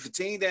 if a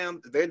team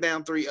they're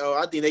down 3-0,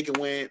 I think they can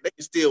win. They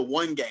can steal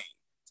one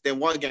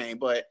game.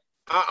 But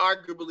I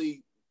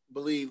arguably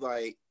believe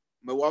like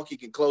Milwaukee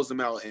can close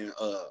them out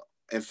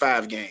in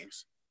 5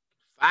 games.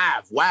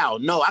 5? Wow.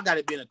 No, I got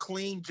it being a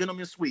clean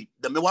gentleman's sweep.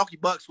 The Milwaukee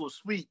Bucks will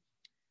sweep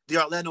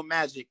the Orlando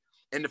Magic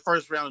in the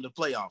first round of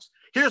the playoffs.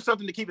 Here's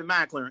something to keep in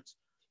mind, Clarence.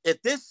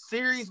 If this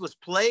series was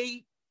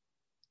played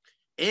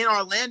in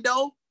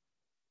Orlando,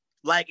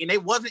 and they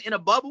wasn't in a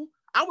bubble,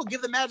 I would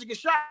give the Magic a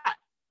shot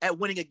at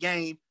winning a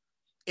game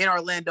in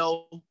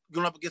Orlando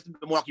going up against the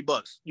Milwaukee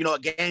Bucks. You know, a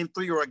game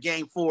 3 or a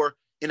game 4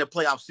 in a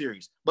playoff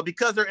series. But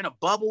because they're in a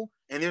bubble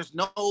and there's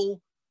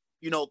no,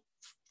 you know,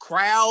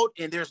 crowd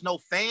and there's no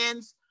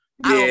fans,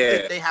 I don't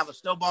think they have a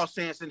snowball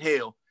chance in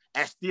hell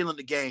at stealing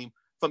the game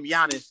from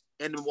Giannis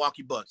and the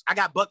Milwaukee Bucks. I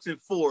got Bucks in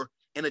 4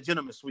 in a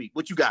gentleman's sweep.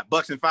 What you got?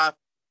 Bucks in 5?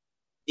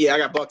 Yeah, I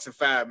got Bucks in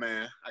 5,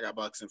 man. I got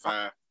Bucks in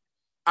 5.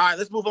 All right,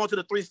 let's move on to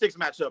the 3-6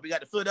 matchup. We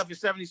got the Philadelphia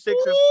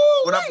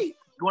 76ers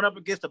going up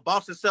against the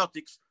Boston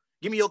Celtics.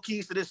 Give me your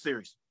keys to this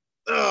series.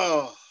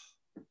 Oh,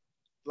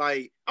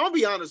 I'm gonna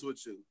be honest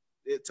with you.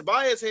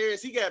 Tobias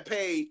Harris, he got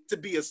paid to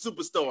be a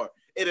superstar,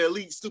 an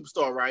elite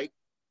superstar, right?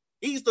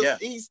 He's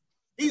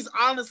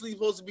honestly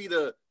supposed to be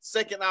the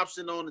second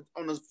option on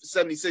the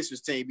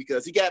 76ers team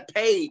because he got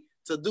paid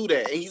to do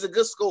that, and he's a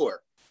good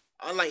scorer.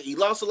 He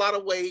lost a lot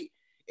of weight,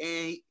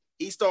 and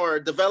he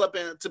started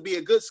developing to be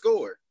a good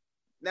scorer.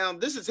 Now,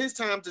 this is his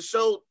time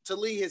to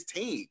lead his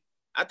team.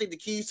 I think the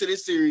keys to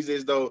this series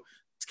is, though,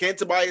 can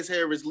Tobias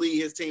Harris lead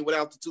his team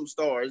without the 2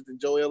 stars, then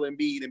Joel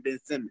Embiid and Ben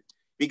Simmons?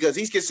 Because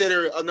he's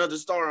considered another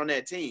star on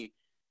that team.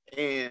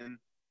 And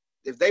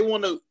if they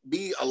want to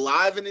be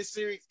alive in this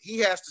series, he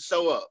has to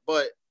show up.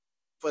 But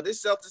for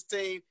this Celtics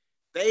team,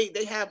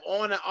 they have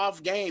on and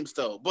off games,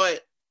 though. But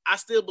I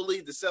still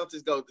believe the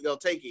Celtics go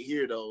take it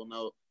here, though.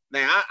 No.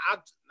 Now,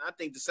 I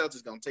think the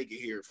Celtics going to take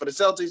it here. For the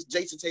Celtics,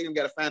 Jason Tatum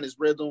got to find his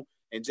rhythm,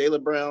 and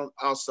Jaylen Brown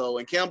also.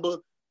 And Kemba,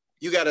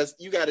 you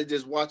gotta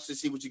just watch to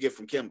see what you get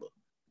from Kemba.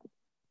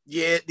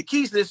 Yeah, the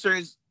keys to this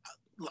series,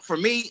 for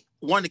me,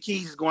 one of the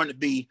keys is going to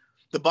be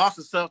the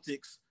Boston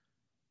Celtics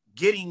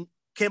getting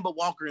Kemba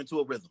Walker into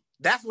a rhythm.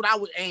 That's what I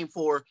would aim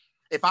for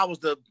if I was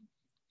the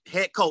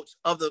head coach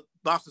of the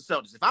Boston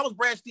Celtics. If I was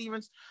Brad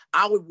Stevens,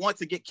 I would want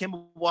to get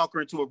Kemba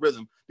Walker into a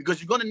rhythm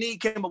because you're going to need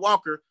Kemba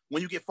Walker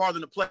when you get farther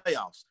in the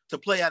playoffs to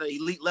play at an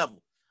elite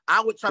level.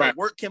 I would try to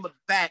work Kemba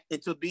back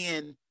into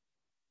being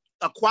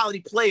a quality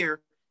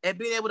player and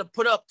being able to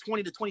put up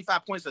 20 to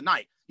 25 points a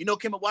night. You know,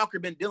 Kemba Walker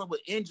been dealing with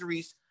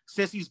injuries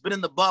since he's been in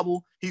the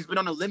bubble. He's been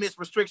on a limits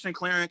restriction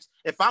clearance.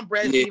 If I'm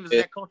Brad Stevens,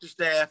 that coaching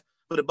staff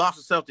for the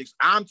Boston Celtics,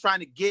 I'm trying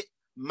to get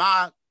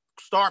my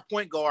star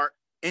point guard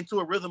into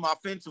a rhythm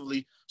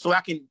offensively so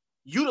I can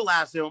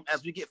utilize him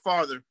as we get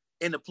farther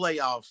in the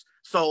playoffs.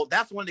 So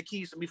that's one of the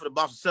keys for me for the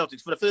Boston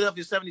Celtics. For the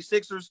Philadelphia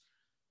 76ers,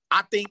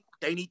 I think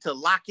they need to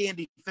lock in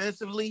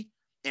defensively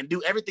and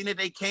do everything that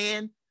they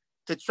can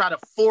to try to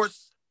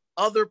force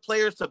other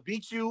players to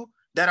beat you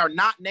that are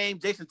not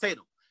named Jason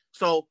Tatum.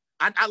 So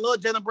I love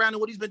Jaylen Brown and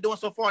what he's been doing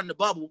so far in the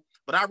bubble,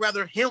 but I'd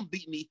rather him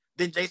beat me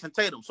than Jason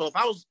Tatum. So if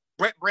I was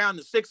Brett Brown and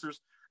the Sixers,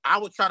 I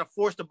would try to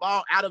force the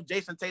ball out of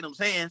Jason Tatum's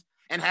hands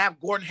and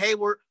have Gordon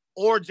Hayward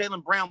or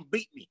Jaylen Brown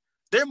beat me.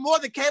 They're more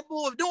than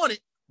capable of doing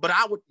it, but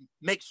I would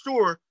make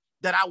sure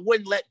that I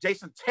wouldn't let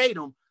Jason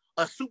Tatum,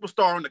 a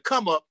superstar on the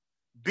come up,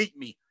 beat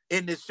me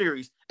in this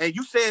series. And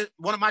you said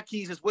one of my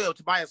keys as well,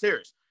 Tobias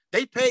Harris.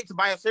 They paid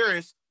Tobias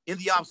Harris in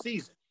the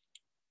offseason.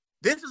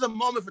 This is a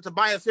moment for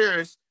Tobias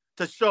Harris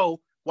to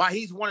show why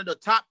he's one of the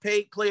top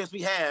paid players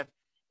we have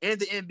in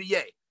the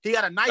NBA. He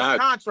got a nice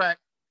contract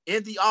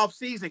in the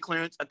offseason,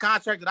 Clarence, a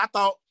contract that I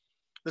thought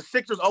the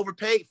Sixers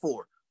overpaid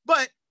for.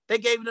 But they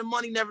gave him the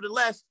money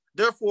nevertheless.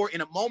 Therefore,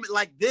 in a moment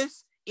like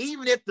this,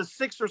 even if the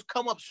Sixers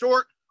come up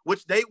short,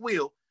 which they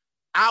will,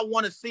 I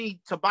want to see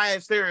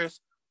Tobias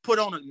Harris put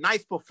on a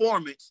nice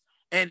performance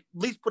and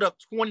at least put up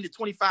 20 to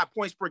 25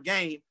 points per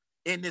game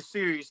in this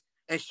series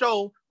and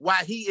show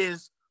why he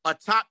is a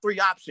top 3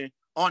 option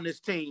on this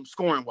team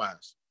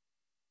scoring-wise.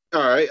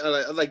 All right,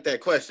 I like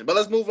that question. But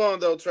let's move on,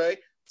 though, Trey.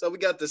 So we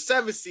got the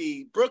 7th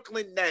seed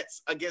Brooklyn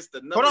Nets against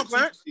the number 2 Hold on,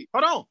 Clarence. seed.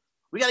 Hold on.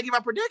 We got to give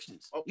our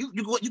predictions. Oh. You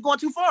going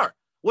too far.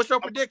 What's your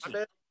prediction?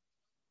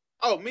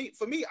 For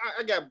me,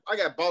 I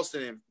got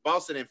Boston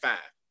in 5.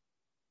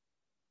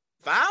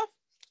 5?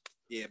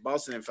 Yeah,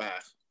 Boston in 5.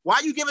 Why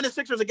are you giving the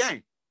Sixers a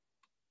game?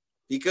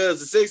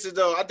 Because the Sixers,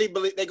 though, I think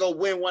they go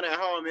win one at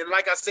home. And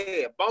like I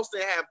said,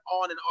 Boston have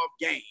on and off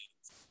games.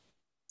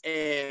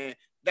 And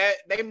that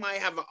they might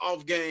have an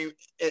off game,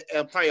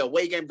 probably a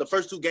away game. The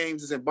first 2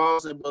 games is in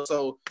Boston. But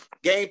so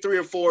game 3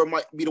 or 4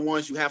 might be the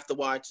ones you have to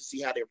watch to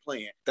see how they're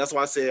playing. That's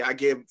why I said I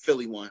give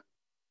Philly 1.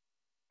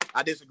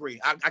 I disagree.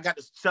 I got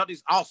the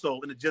Celtics also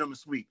in the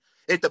gentleman's sweep.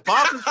 If the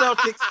Boston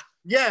Celtics,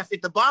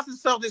 if the Boston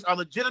Celtics are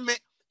legitimate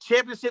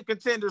championship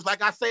contenders,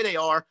 like I say they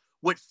are,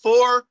 with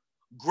 4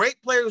 great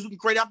players who can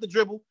create off the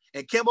dribble,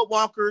 and Kemba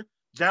Walker,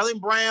 Jaylen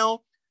Brown,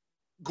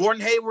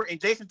 Gordon Hayward, and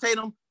Jason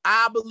Tatum,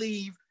 I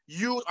believe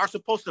you are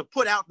supposed to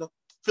put out the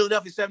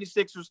Philadelphia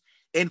 76ers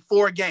in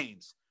 4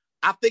 games.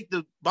 I think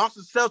the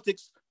Boston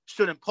Celtics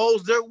should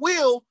impose their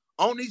will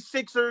on these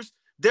Sixers.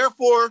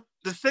 Therefore,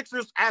 the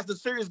Sixers, as the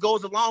series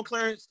goes along,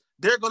 Clarence,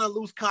 they're going to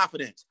lose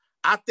confidence.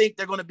 I think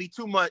they're going to be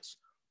too much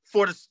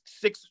for the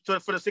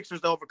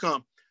Sixers to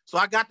overcome. So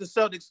I got the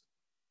Celtics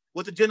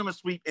with the gentleman's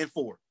sweep in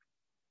 4.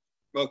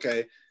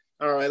 Okay.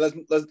 All right. Let's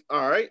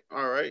all right.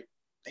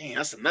 Damn,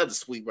 that's another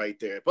sweep right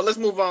there. But let's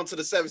move on to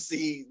the 7th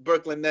seed,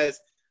 Brooklyn Nets,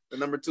 the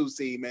number 2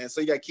 seed, man.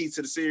 So you got keys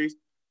to the series?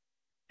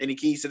 Any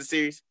keys to the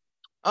series?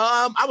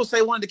 I would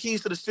say one of the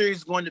keys to the series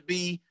is going to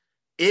be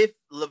if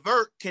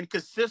LeVert can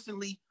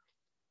consistently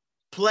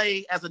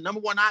play as a number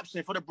 1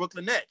 option for the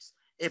Brooklyn Nets.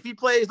 If he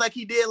plays like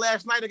he did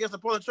last night against the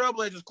Portland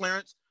Trailblazers,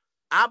 Clarence,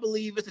 I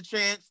believe it's a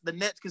chance the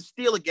Nets can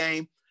steal a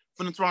game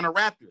from the Toronto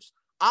Raptors.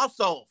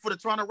 Also, for the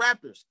Toronto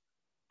Raptors,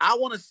 I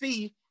want to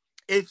see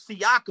if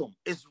Siakam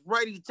is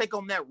ready to take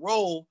on that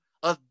role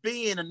of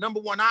being a number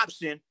 1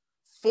 option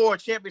for a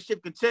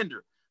championship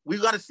contender.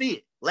 We've got to see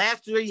it.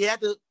 Last year, he had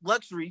the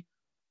luxury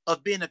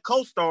of being a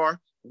co-star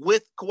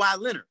with Kawhi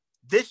Leonard.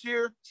 This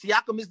year,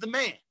 Siakam is the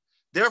man.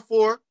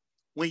 Therefore,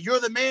 when you're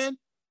the man,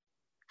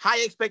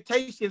 high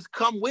expectations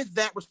come with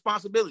that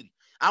responsibility.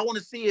 I want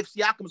to see if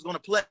Siakam is going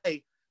to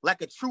play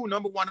like a true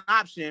number 1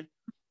 option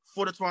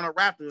for the Toronto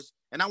Raptors,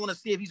 and I want to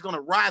see if he's going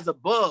to rise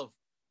above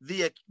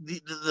the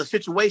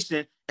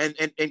situation and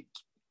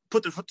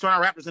put the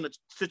Toronto Raptors in a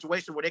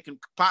situation where they can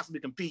possibly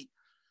compete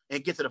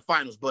and get to the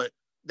finals. But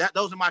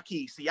those are my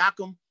keys.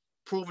 Siakam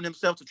proving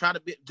himself to try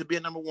to be a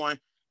number 1,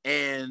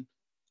 and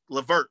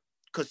LeVert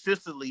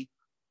consistently,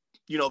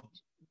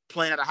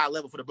 playing at a high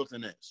level for the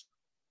Brooklyn Nets.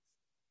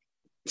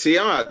 See,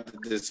 I'm going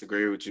to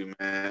disagree with you,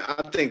 man.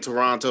 I think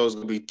Toronto is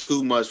going to be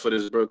too much for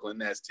this Brooklyn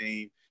Nets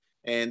team.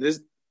 And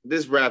this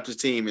Raptors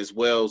team is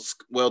well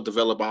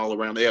developed all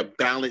around. They're a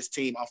balanced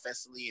team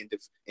offensively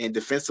and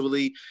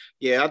defensively.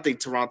 Yeah, I think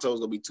Toronto is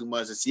going to be too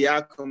much. And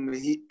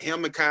Siakam,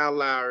 him and Kyle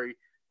Lowry,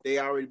 they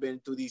already been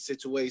through these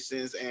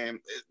situations. And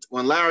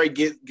when Lowry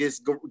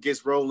gets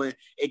rolling,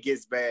 it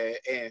gets bad.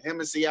 And him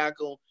and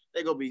Siakam,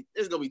 it's going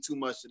to be too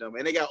much to them.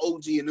 And they got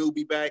OG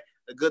Anunoby back,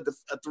 a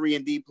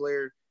 3-and-D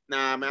player.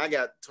 Nah, man, I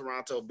got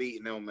Toronto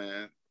beating them,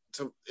 man.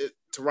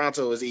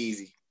 Toronto is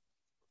easy.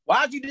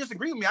 Why did you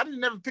disagree with me? I didn't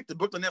never pick the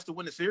Brooklyn Nets to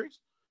win the series.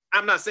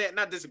 I'm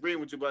not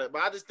disagreeing with you, but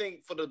I just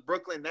think for the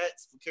Brooklyn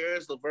Nets, for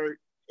Caris LeVert,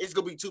 it's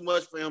going to be too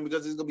much for him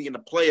because it's going to be in the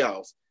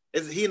playoffs.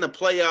 He in the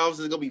playoffs,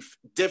 it's going to be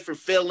different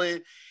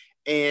feeling.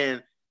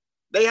 And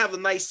they have a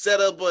nice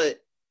setup, but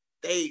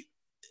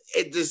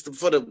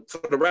for the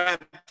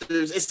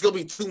Raptors, it's going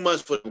to be too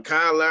much for them.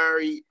 Kyle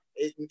Lowry,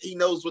 he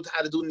knows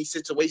how to do in these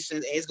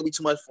situations, and it's going to be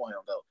too much for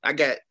him, though.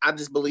 I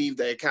just believe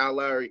that Kyle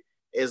Lowry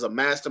is a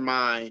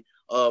mastermind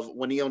of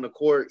when he on the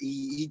court,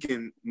 he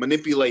can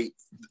manipulate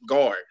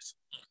guards.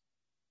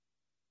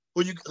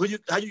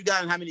 How you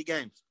got in how many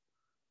games?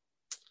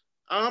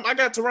 I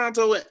got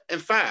Toronto in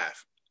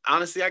 5.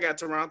 Honestly, I got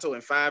Toronto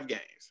in 5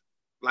 games.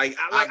 I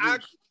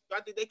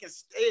think they can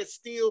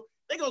steal.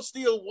 They gonna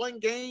steal 1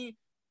 game,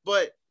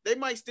 but they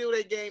might steal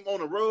that game on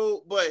the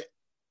road. But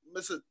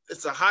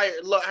it's a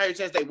higher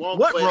chance they won't.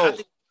 What but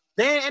road?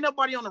 There ain't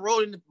nobody on the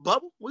road in the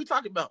bubble. What are you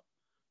talking about?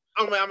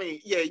 I mean,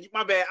 yeah,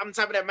 my bad. I'm the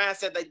type of that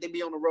mindset that they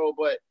be on the road,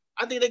 but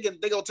I think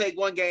they gonna take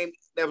one game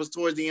that was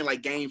towards the end,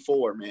 like game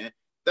 4, man.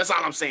 That's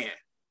all I'm saying.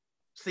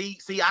 See,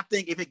 I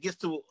think if it gets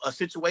to a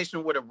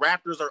situation where the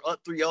Raptors are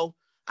up 3-0,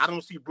 I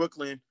don't see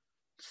Brooklyn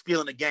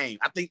stealing the game.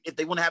 I think if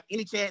they want to have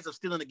any chance of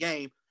stealing the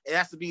game, it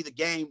has to be the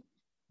game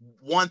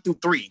 1 through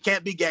 3. It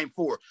can't be game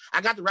 4.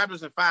 I got the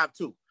Raptors in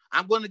 5-2.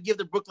 I'm going to give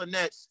the Brooklyn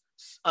Nets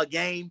a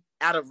game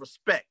out of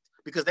respect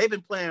because they've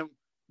been playing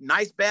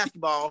nice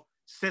basketball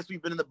since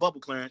we've been in the bubble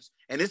clearance,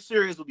 and this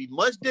series will be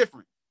much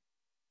different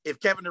if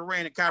Kevin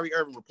Durant and Kyrie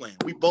Irving were playing.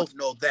 We both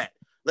know that.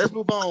 Let's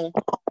move on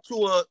to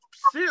a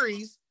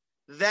series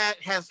that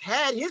has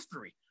had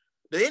history.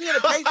 The Indiana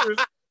Pacers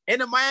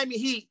and the Miami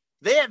Heat,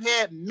 they have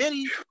had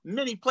many,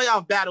 many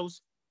playoff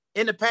battles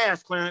in the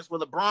past, Clarence,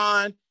 with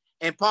LeBron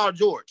and Paul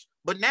George.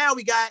 But now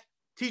we got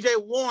T.J.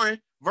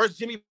 Warren versus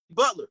Jimmy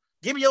Butler.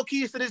 Give me your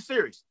keys to this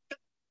series.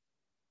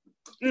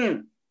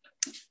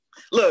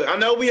 Look, I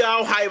know we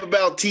all hype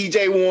about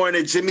T.J. Warren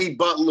and Jimmy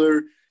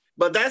Butler,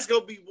 but that's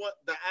gonna be what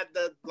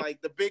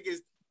the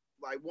biggest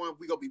one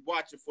we're gonna be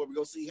watching for. We're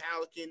gonna see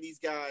how can these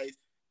guys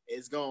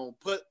is gonna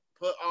put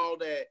all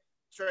that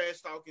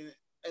trash talking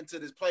into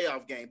this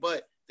playoff game.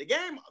 But the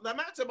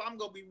matchup I'm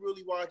gonna be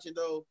really watching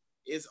though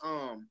is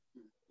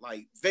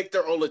like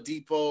Victor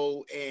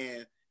Oladipo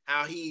and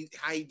how he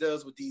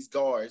does with these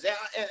guards.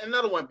 And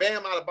another one,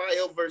 Bam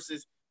Adebayo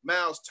versus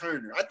Miles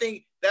Turner. I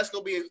think that's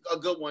gonna be a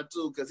good one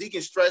too because he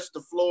can stretch the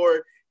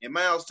floor. And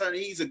Miles Turner,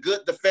 he's a good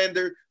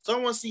defender. So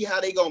I want to see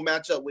how they gonna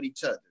match up with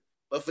each other.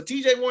 But for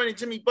T.J. Warren and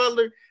Jimmy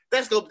Butler,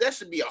 that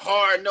should be a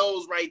hard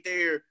nose right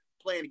there,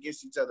 playing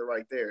against each other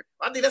right there.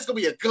 I think that's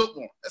gonna be a good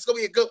one. That's gonna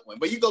be a good one.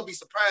 But you're gonna be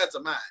surprised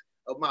of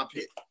my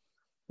pick.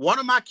 One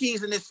of my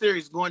keys in this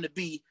series is going to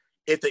be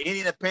if the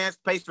Indiana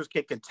Pacers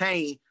can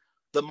contain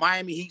the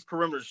Miami Heat's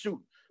perimeter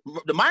shooting.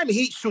 The Miami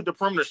Heat shoot the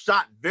perimeter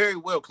shot very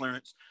well,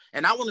 Clarence.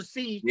 And I want to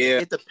see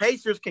if the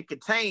Pacers can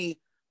contain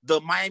the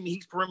Miami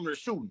Heat's perimeter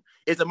shooting.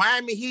 If the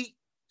Miami Heat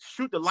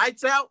shoot the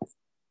lights out,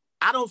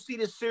 I don't see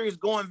this series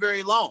going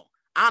very long.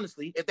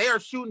 Honestly, if they are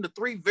shooting the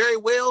 3 very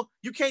well,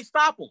 you can't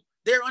stop them.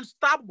 They're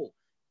unstoppable.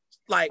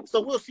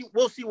 So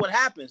we'll see what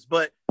happens.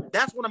 But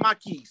that's one of my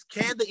keys.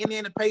 Can the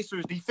Indiana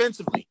Pacers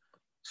defensively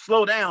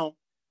slow down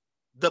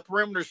the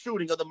perimeter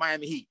shooting of the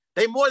Miami Heat?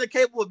 They're more than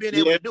capable of being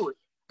able to do it.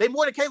 They're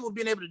more than capable of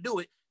being able to do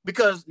it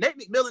because Nate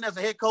McMillan, as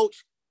a head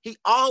coach, he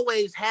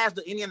always has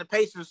the Indiana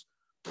Pacers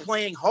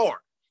playing hard.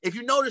 If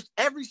you notice,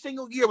 every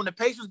single year when the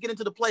Pacers get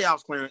into the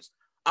playoffs, Clarence,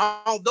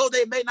 although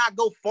they may not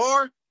go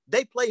far,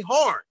 they play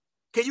hard.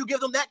 Can you give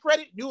them that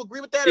credit? Do you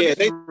agree with that? Yeah,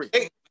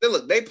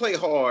 they play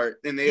hard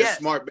and they're a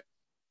smart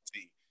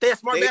team. They're a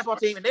smart basketball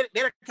team, and they're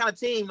the kind of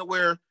team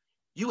where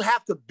you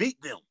have to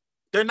beat them.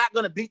 They're not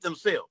going to beat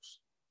themselves.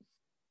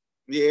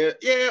 Yeah,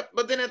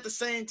 but then at the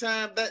same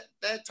time,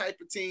 that type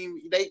of team,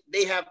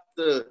 they have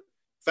to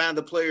find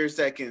the players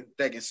that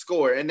can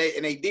score, and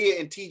they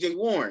did in T.J.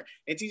 Warren.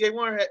 And T.J.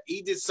 Warren,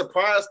 he just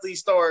surprisingly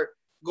start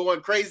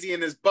going crazy in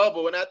this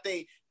bubble, and I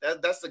think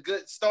that's a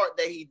good start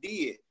that he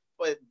did.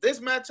 But this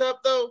matchup,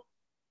 though,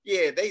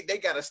 yeah, they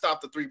got to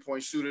stop the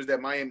 3-point shooters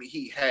that Miami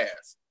Heat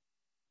has.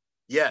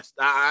 Yes,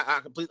 I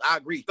completely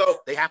agree. So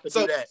they have to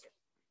do that.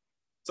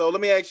 So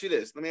let me ask you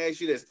this.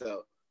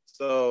 Though.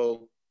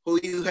 So who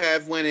you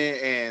have winning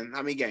and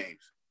how many games?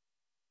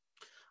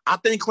 I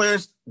think,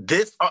 Clarence,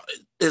 this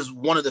is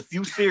one of the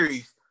few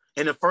series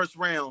in the first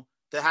round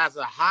that has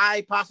a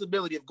high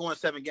possibility of going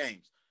 7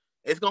 games.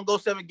 It's going to go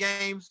 7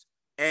 games,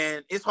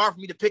 and it's hard for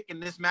me to pick in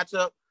this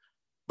matchup,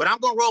 but I'm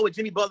going to roll with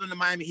Jimmy Butler and the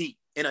Miami Heat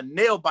in a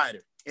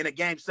nail-biter in a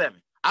game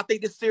 7. I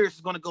think this series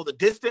is going to go the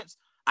distance.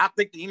 I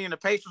think the Indiana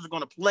Pacers are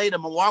going to play the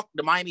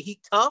Miami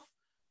Heat tough,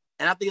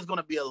 and I think it's going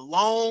to be a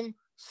long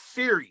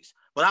series.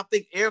 But I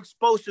think Eric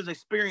Spoelstra's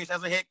experience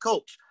as a head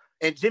coach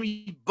and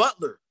Jimmy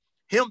Butler,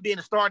 him being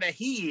the star that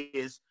he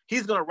is,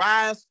 he's going to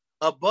rise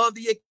above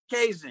the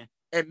occasion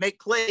and make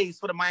plays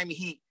for the Miami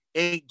Heat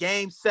in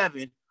game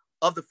 7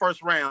 of the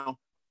first round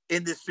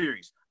in this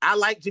series. I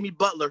like Jimmy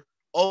Butler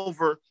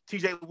over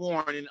T.J.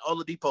 Warren and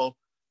Oladipo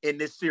in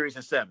this series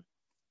in 7.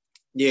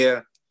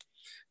 Yeah.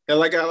 And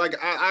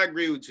I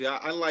agree with you.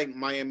 I like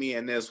Miami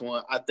in this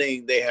one. I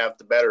think they have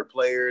the better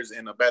players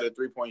and a better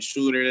 3-point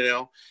shooter than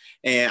them.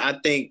 And I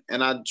think,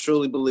 and I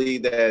truly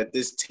believe that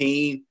this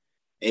team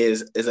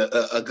is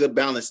a good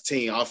balanced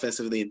team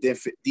offensively and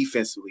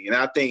defensively. And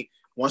I think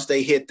once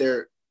they hit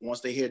their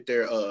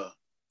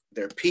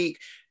peak,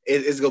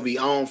 it's gonna be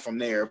on from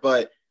there.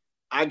 But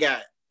I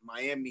got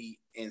Miami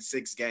in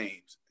 6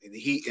 games and the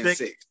Heat in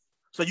 6.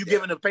 So you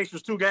giving the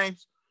Pacers 2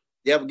 games?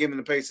 Yeah, I'm giving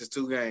the Pacers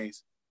 2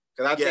 games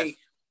because I think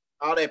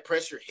all that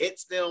pressure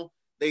hits them.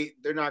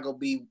 They're not gonna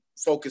be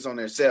focused on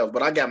themselves.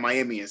 But I got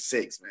Miami in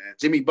 6, man.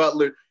 Jimmy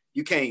Butler,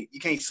 you can't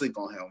sleep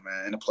on him,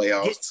 man. In the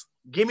playoffs,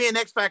 give me an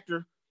X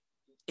factor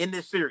in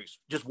this series.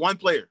 Just one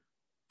player.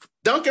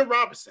 Duncan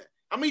Robinson.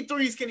 How many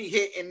threes can he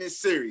hit in this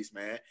series,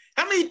 man?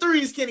 How many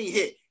threes can he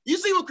hit? You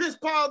see what Chris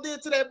Paul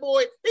did to that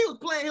boy? He was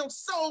playing him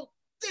so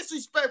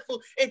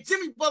disrespectful, and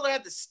Jimmy Butler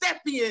had to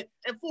step in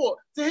and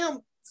to him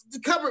to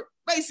cover,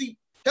 basically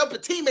help a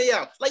teammate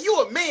out. Like,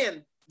 you a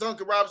man,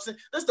 Duncan Robinson.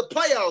 That's the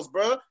playoffs,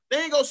 bro.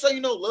 They ain't gonna show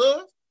you no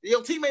love.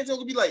 Your teammates are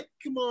gonna be like,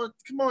 come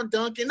on,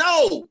 Duncan.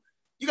 No,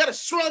 you gotta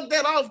shrug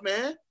that off,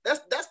 man. That's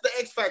the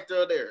X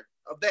factor of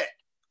that.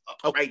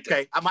 Right there.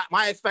 Okay,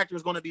 my X factor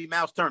is gonna be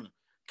Miles Turner.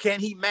 Can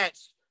he match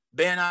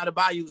Bam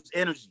Adebayo's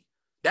energy?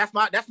 That's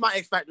my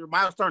X factor,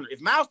 Miles Turner.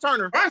 If Miles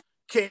Turner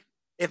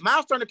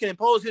can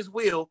impose his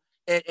will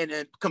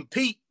and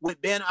compete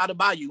with Bam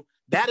Adebayo,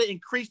 that'll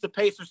increase the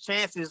Pacers'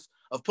 chances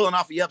of pulling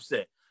off the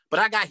upset. But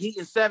I got Heat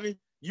in 7.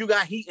 You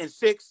got Heat in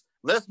 6.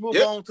 Let's move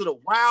on to the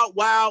Wild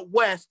Wild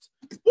West.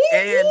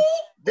 And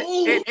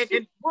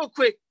real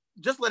quick,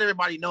 just let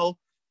everybody know,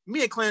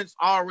 me and Clarence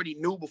already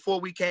knew before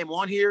we came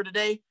on here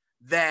today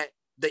that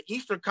the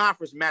Eastern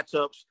Conference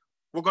matchups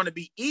were going to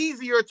be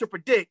easier to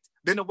predict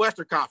than the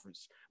Western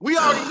Conference. We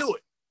already knew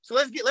it. So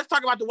let's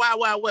talk about the Wild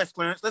Wild West,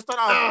 Clarence. Let's start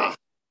off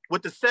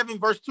with the 7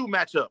 versus 2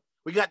 matchup.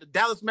 We got the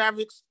Dallas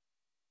Mavericks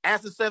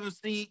as the 7th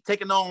seed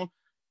taking on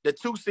the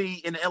 2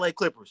 seed in the LA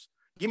Clippers.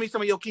 Give me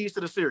some of your keys to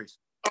the series.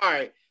 All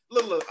right.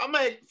 Look, I'm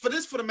for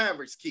the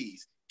Mavericks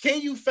keys.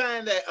 Can you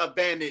find that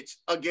advantage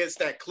against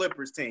that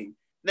Clippers team?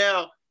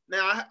 Now,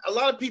 a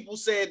lot of people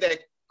said that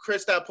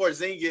Kristaps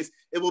Porzingis,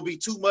 it will be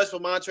too much for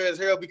Montrezl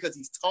Harrell because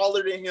he's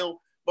taller than him.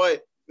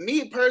 But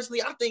me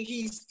personally, I think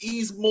he's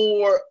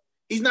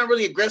not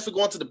really aggressive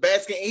going to the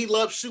basket, and he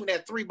loves shooting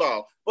that 3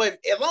 ball. But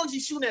as long as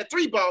he's shooting that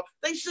 3 ball,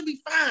 they should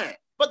be fine.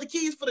 But the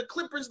keys for the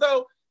Clippers,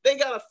 though, they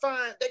gotta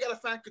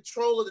find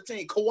control of the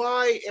team.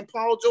 Kawhi and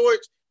Paul George,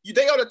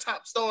 they are the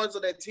top stars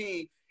of that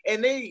team.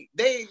 And they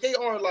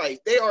are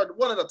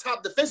one of the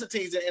top defensive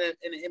teams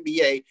in the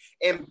NBA.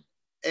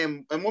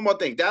 And one more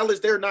thing,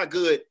 Dallas, they're not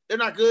good. They're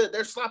not good.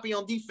 They're sloppy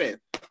on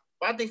defense. But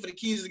I think for the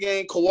keys of the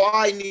game,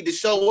 Kawhi need to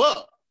show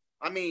up.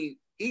 I mean,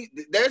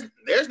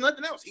 there's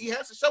nothing else. He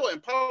has to show it.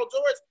 And Paul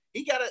George,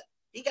 he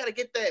gotta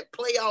get that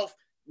playoff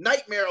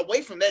nightmare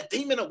away from that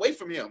demon away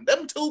from him.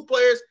 Them 2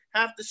 players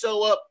have to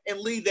show up and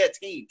lead that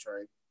team,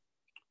 Trey.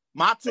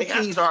 My 2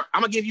 keys are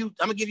I'm gonna give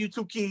you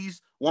 2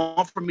 keys,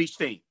 one from each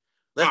team.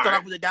 Let's start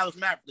off with the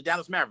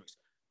Dallas Mavericks.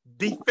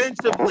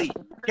 Defensively,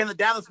 can the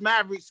Dallas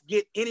Mavericks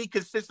get any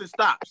consistent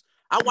stops?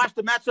 I watched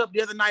the matchup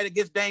the other night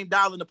against Dame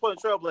Dollar and the Portland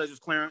Trailblazers,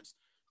 Clarence,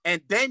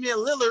 and Damian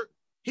Lillard,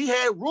 he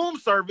had room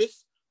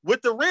service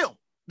with the rim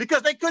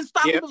because they couldn't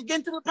stop him from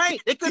getting to the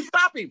paint. They couldn't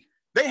stop him.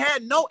 They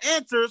had no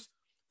answers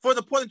for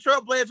the Portland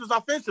Trailblazers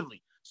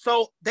offensively.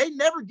 So they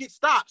never get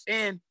stops.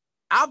 And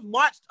I've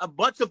watched a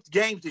bunch of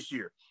games this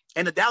year,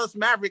 and the Dallas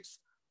Mavericks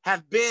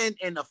have been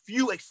in a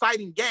few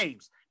exciting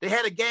games. They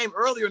had a game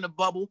earlier in the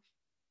bubble.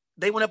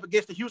 They went up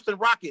against the Houston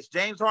Rockets,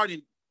 James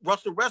Harden,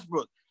 Russell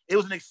Westbrook. It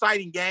was an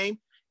exciting game.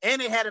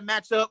 And they had a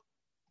matchup,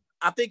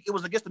 I think it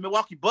was against the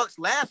Milwaukee Bucks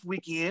last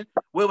weekend,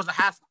 where it was a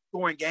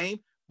high-scoring game.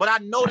 But I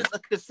noticed a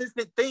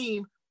consistent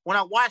theme when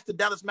I watched the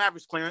Dallas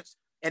Mavericks, Clarence,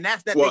 and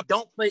that's that they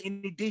don't play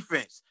any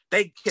defense.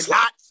 They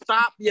cannot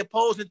stop the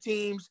opposing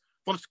teams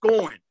from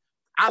scoring.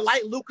 I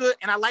like Luka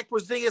and I like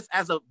Porzingis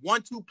as a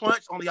 1-2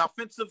 punch on the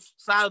offensive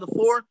side of the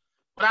floor,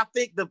 but I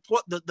think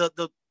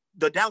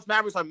the Dallas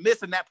Mavericks are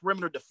missing that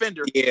perimeter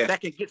defender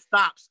that can get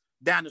stops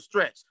down the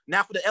stretch.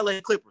 Now for the LA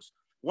Clippers,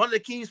 one of the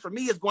keys for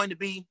me is going to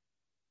be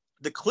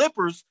the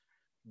Clippers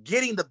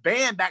getting the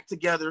band back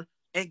together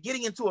and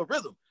getting into a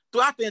rhythm.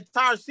 Throughout the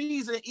entire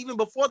season, even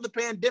before the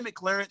pandemic,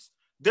 Clarence,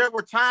 there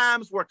were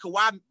times where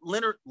Kawhi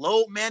Leonard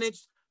load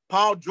managed.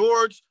 Paul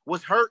George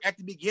was hurt at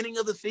the beginning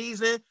of the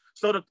season.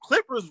 So the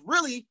Clippers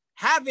really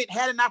haven't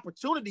had an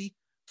opportunity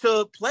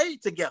to play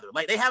together.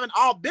 Like, they haven't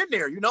all been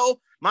there.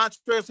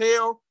 Montrezl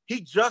Harrell,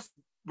 he just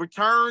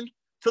returned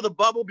to the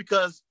bubble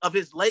because of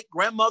his late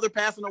grandmother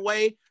passing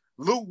away.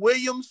 Lou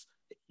Williams,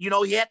 he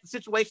had the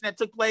situation that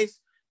took place,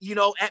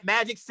 at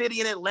Magic City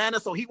in Atlanta.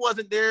 So he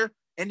wasn't there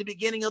in the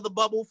beginning of the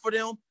bubble for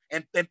them.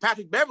 And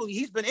Patrick Beverley,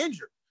 he's been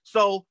injured.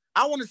 So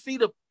I want to see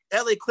the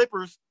LA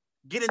Clippers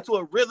get into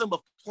a rhythm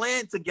of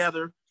playing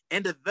together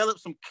and develop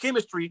some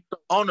chemistry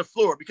on the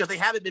floor because they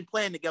haven't been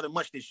playing together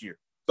much this year.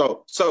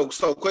 So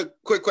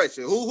quick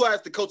question. Who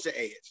has the coaching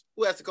edge?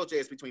 Who has the coaching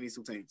edge between these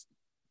 2 teams?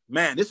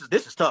 Man, this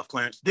is tough,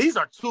 Clarence. These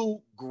are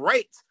 2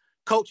 great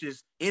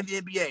coaches in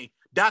the NBA.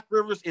 Doc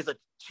Rivers is a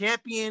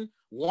champion,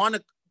 won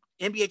an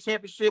NBA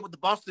championship with the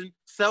Boston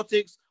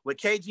Celtics with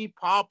KG,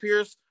 Paul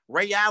Pierce,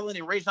 Ray Allen,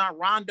 and Rajon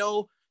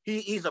Rondo.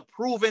 He's a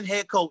proven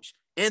head coach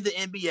in the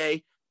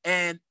NBA.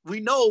 And we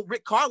know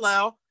Rick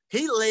Carlisle,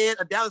 he led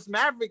a Dallas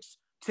Mavericks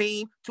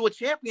team to a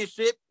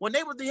championship when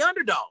they were the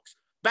underdogs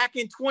back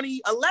in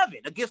 2011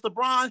 against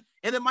LeBron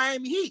and the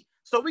Miami Heat.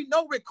 So we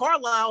know Rick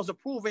Carlisle is a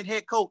proven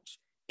head coach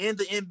in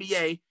the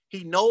NBA.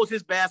 He knows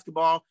his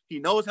basketball. He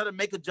knows how to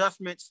make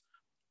adjustments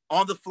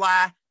on the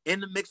fly in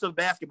the mix of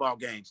basketball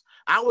games.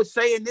 I would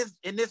say in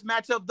this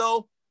matchup,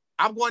 though,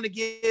 I'm going to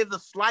give the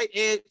slight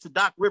edge to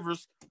Doc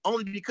Rivers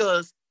only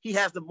because he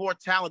has the more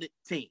talented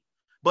team.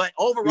 But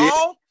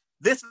overall,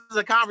 this is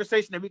a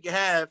conversation that we can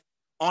have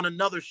on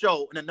another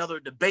show and another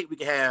debate we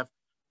can have,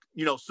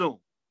 soon.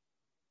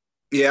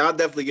 Yeah, I'll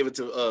definitely give it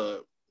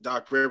to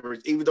Doc Rivers,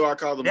 even though I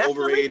call him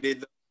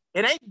overrated.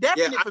 It ain't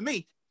definite for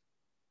me.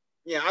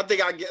 Yeah, I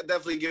think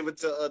definitely give it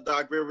to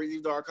Doc Rivers,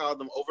 even though I call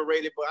them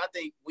overrated. But I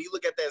think when you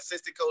look at that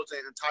assistant coach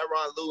and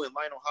Tyronn Lue and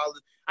Lionel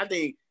Hollins, I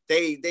think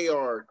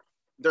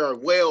they're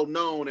well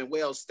known and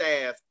well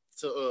staffed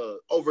to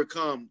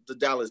overcome the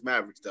Dallas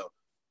Mavericks, though.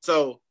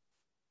 So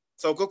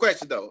good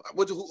question though.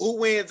 Who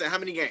wins and how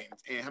many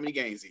games? And how many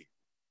games here?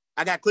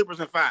 I got Clippers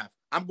in 5.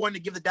 I'm going to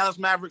give the Dallas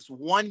Mavericks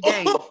one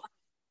game.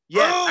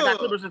 Yes, I got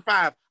Clippers in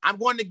 5. I'm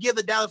going to give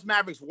the Dallas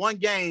Mavericks one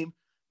game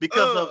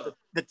because of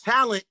the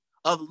talent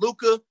of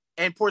Luka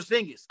and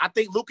Porzingis. I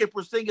think Luka and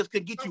Porzingis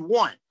could get you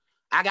one.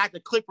 I got the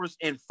Clippers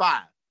in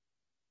 5.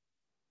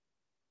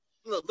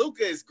 Look,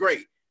 Luka is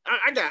great.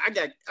 I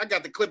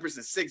got the Clippers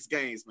in 6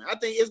 games, man. I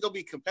think it's gonna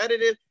be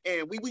competitive,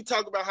 and we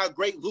talk about how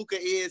great Luka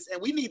is, and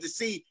we need to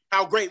see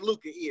how great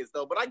Luka is,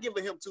 though. But I give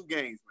him 2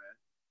 games, man.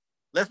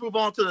 Let's move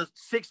on to the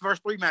 6 versus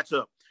 3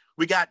 matchup.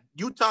 We got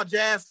Utah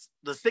Jazz,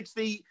 the 6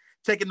 seed,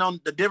 taking on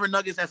the Denver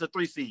Nuggets as a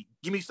 3 seed.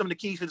 Give me some of the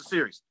keys to the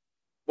series.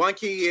 One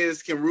key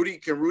is can Rudy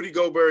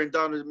Gobert and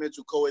Donovan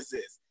Mitchell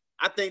coexist?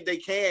 I think they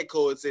can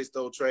coexist,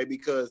 though, Trey,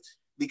 because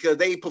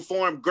they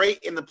perform great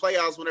in the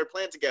playoffs when they're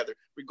playing together.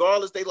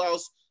 Regardless, they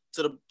lost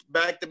to the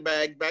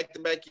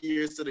back-to-back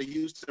years to the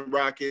Houston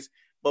Rockets.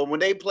 But when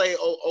they play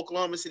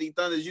Oklahoma City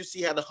Thunder, you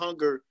see how the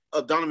hunger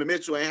of Donovan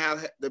Mitchell and how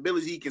the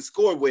ability he can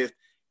score with.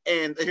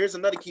 And here's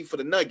another key for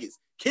the Nuggets.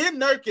 Can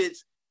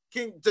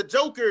the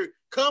Joker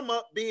come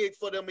up big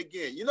for them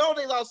again? You know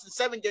they lost in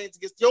 7 games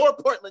against your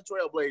Portland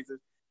Trailblazers.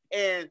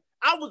 And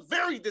I was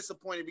very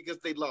disappointed because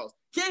they lost.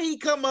 Can he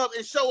come up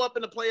and show up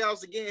in the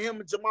playoffs again? Him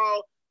and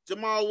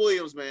Jamal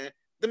Williams, man.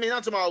 I mean,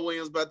 not Jamal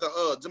Williams, but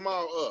I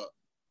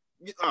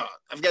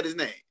forgot his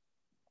name.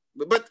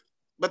 But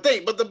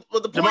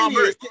the point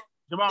is,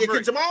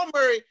 can Jamal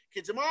Murray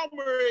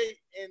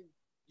and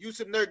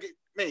Yusuf Nurkic,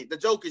 man, the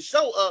Joker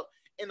show up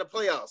in the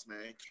playoffs,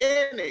 man?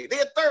 Can they?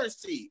 They're 3rd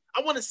seed.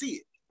 I want to see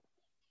it.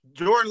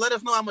 Jordan, let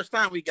us know how much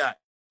time we got.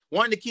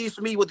 One of the keys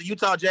for me with the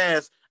Utah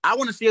Jazz, I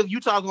want to see if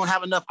Utah is going to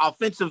have enough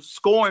offensive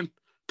scoring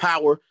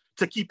power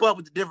to keep up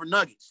with the Denver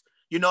Nuggets.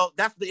 You know,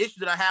 that's the issue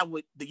that I have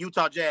with the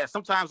Utah Jazz.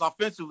 Sometimes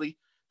offensively,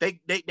 they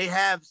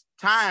have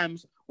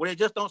times where they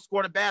just don't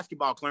score the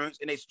basketball, Clarence,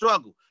 and they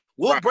struggle.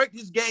 We'll break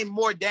this game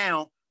more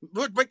down.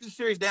 We'll break this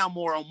series down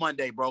more on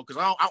Monday, bro,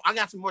 because I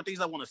got some more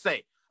things I want to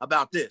say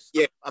about this,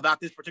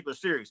 about this particular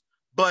series.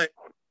 But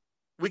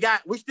we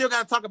still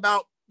got to talk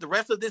about the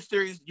rest of this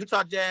series,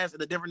 Utah Jazz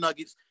and the Denver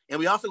Nuggets, and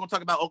we also going to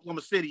talk about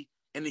Oklahoma City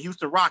and the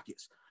Houston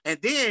Rockets. And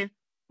then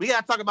we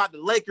got to talk about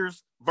the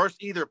Lakers versus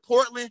either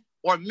Portland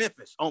or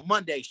Memphis on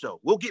Monday's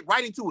show. We'll get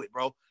right into it,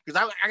 bro, because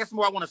I got some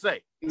more I want to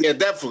say. Yeah,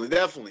 definitely,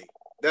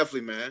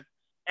 man.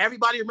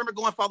 Everybody remember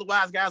going follow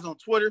Wise Guys on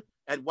Twitter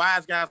at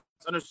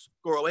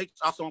WiseGuys_OH,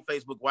 also on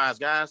Facebook, Wise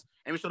Guys.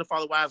 And be sure to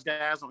follow Wise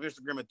Guys on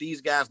Instagram at These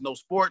Guys Know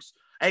Sports.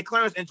 Hey,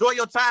 Clarence, enjoy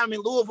your time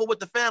in Louisville with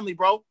the family,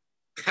 bro.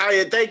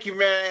 Hiya, thank you,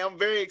 man. I'm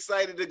very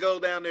excited to go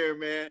down there,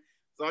 man,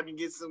 so I can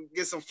get some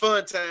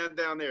fun time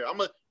down there. I'm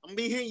gonna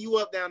be hitting you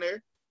up down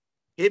there.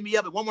 Hit me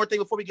up. And one more thing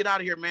before we get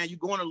out of here, man. You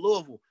going to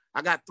Louisville?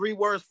 I got 3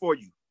 words for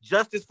you.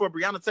 Justice for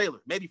Breonna Taylor.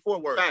 Maybe 4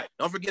 words. Right.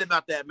 Don't forget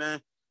about that, man.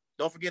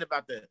 Don't forget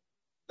about that.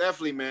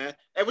 Definitely, man.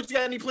 Hey, what you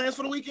got? Any plans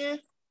for the weekend?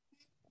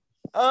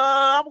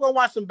 I'm gonna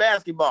watch some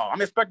basketball.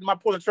 I'm expecting my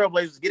Portland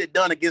Trailblazers to get it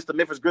done against the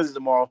Memphis Grizzlies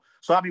tomorrow,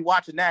 so I'll be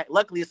watching that.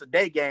 Luckily, it's a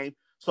day game,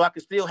 so I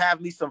can still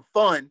have me some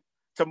fun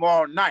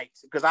tomorrow night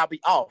because I'll be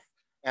off.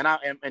 And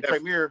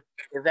Premier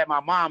is at my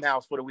mom's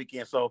house for the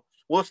weekend, so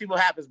we'll see what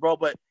happens, bro.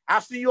 But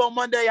I'll see you on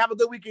Monday. Have a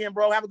good weekend,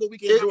 bro. Have a good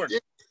weekend, Jordan.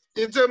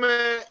 You too,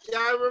 man.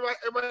 Yeah, everybody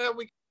have a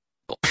weekend.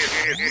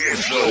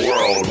 It's the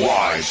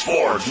Worldwide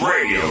Sports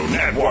Radio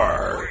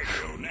Network.